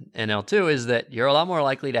in the NL too is that you're a lot more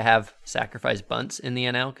likely to have sacrifice bunts in the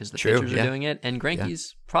NL because the pitchers are doing it, and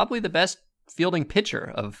Greinke's probably the best fielding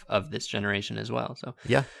pitcher of this generation as well. So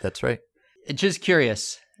yeah, that's right. Just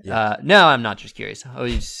curious. Yeah. No, I'm not just curious. I'll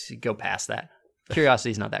just go past that.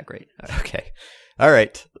 Curiosity's not that great. Right. Okay. All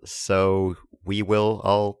right. So we will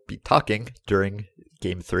all be talking during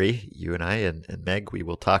Game 3. You and I and Meg, we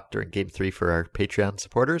will talk during Game 3 for our Patreon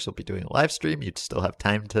supporters. We'll be doing a live stream. You'd still have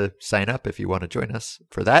time to sign up if you want to join us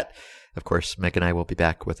for that. Of course, Meg and I will be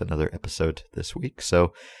back with another episode this week.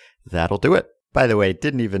 So that'll do it. By the way,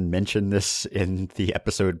 didn't even mention this in the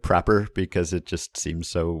episode proper because it just seems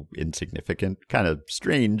so insignificant. Kind of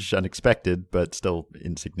strange, unexpected, but still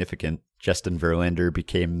insignificant. Justin Verlander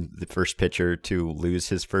became the first pitcher to lose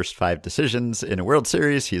his first 5 decisions in a World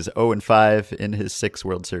Series. He is 0-5 in his 6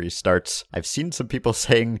 World Series starts. I've seen some people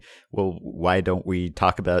saying, well, why don't we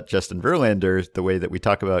talk about Justin Verlander the way that we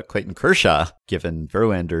talk about Clayton Kershaw, given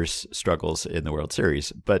Verlander's struggles in the World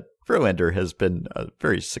Series? But Verlander has been a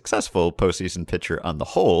very successful postseason pitcher on the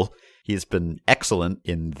whole. He's been excellent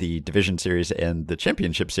in the division series and the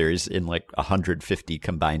championship series in like 150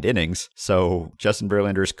 combined innings. So Justin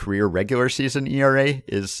Verlander's career regular season ERA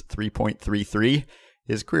is 3.33.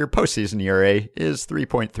 His career postseason ERA is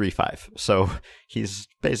 3.35. So he's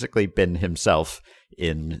basically been himself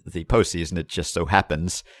in the postseason. It just so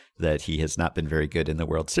happens that he has not been very good in the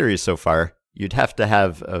World Series so far. You'd have to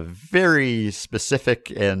have a very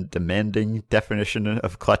specific and demanding definition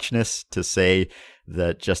of clutchness to say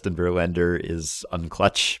that Justin Verlander is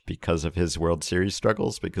unclutch because of his World Series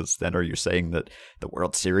struggles, because then are you saying that the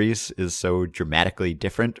World Series is so dramatically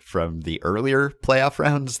different from the earlier playoff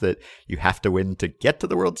rounds that you have to win to get to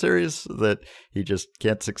the World Series, that he just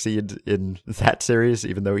can't succeed in that series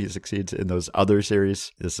even though he succeeds in those other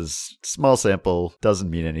series? This is small sample,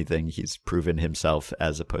 doesn't mean anything. He's proven himself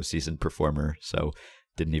as a postseason performer, so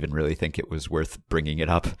didn't even really think it was worth bringing it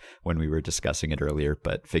up when we were discussing it earlier,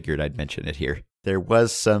 but figured I'd mention it here. There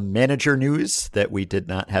was some manager news that we did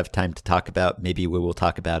not have time to talk about. Maybe we will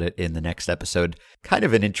talk about it in the next episode. Kind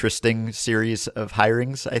of an interesting series of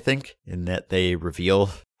hirings, I think, in that they reveal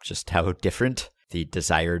just how different the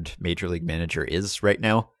desired major league manager is right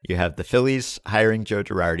now. You have the Phillies hiring Joe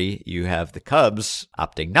Girardi. You have the Cubs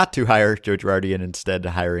opting not to hire Joe Girardi and instead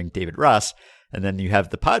hiring David Ross. And then you have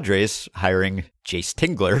the Padres hiring Jace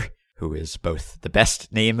Tingler, who is both the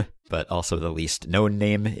best name, but also the least known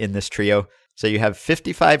name in this trio. So you have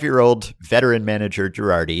 55-year-old veteran manager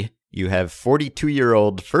Girardi. You have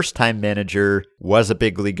 42-year-old first-time manager, was a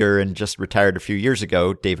big leaguer and just retired a few years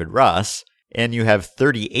ago, David Ross. And you have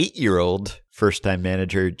 38-year-old first-time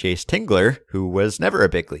manager Jace Tingler, who was never a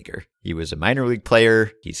big leaguer. He was a minor league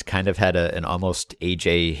player. He's kind of had an almost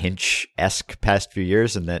A.J. Hinch-esque past few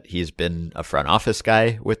years in that he's been a front office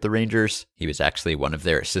guy with the Rangers. He was actually one of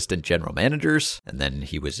their assistant general managers, and then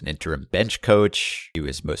he was an interim bench coach. He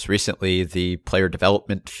was most recently the player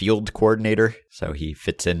development field coordinator, so he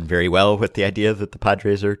fits in very well with the idea that the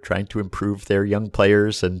Padres are trying to improve their young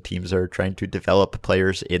players and teams are trying to develop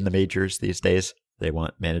players in the majors these days. They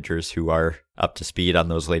want managers who are up to speed on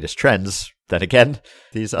those latest trends Then again,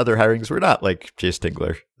 these other hirings were not like Jayce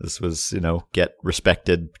Tingler. This was, get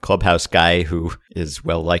respected clubhouse guy who is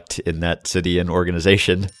well liked in that city and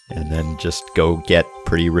organization, and then just go get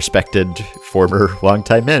pretty respected former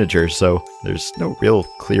longtime manager. So there's no real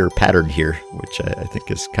clear pattern here, which I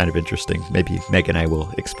think is kind of interesting. Maybe Meg and I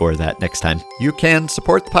will explore that next time. You can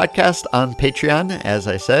support the podcast on Patreon. As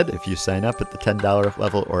I said, if you sign up at the $10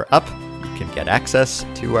 level or up, you can get access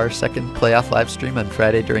to our second playoff live stream on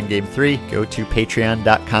Friday during Game 3. Go to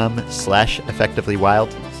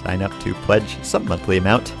patreon.com/effectivelywild. Sign up to pledge some monthly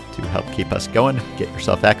amount to help keep us going. Get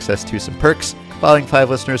yourself access to some perks. Following 5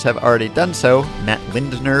 listeners have already done so: Matt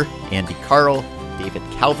Lindner, Andy Carl, David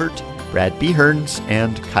Calvert, Brad Beherns,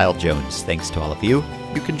 and Kyle Jones. Thanks to all of you.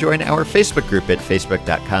 You can join our Facebook group at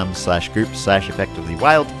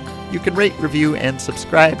facebook.com/group/effectivelywild. You can rate, review, and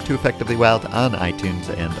subscribe to Effectively Wild on iTunes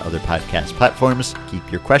and other podcast platforms. Keep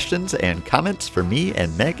your questions and comments for me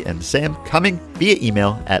and Meg and Sam coming via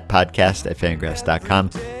email at podcast@fangraphs.com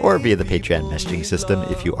or via the Patreon messaging system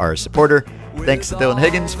if you are a supporter. Thanks to Dylan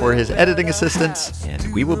Higgins for his editing assistance,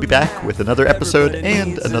 and we will be back with another episode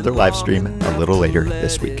and another live stream a little later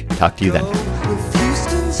this week. Talk to you then. With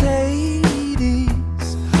Houston's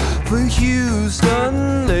Hades, for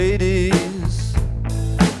Houston ladies,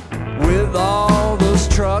 with all those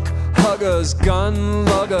truck huggers, gun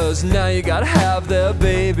luggers, now you gotta have their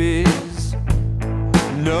babies.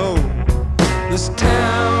 No, this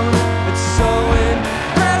town, it's so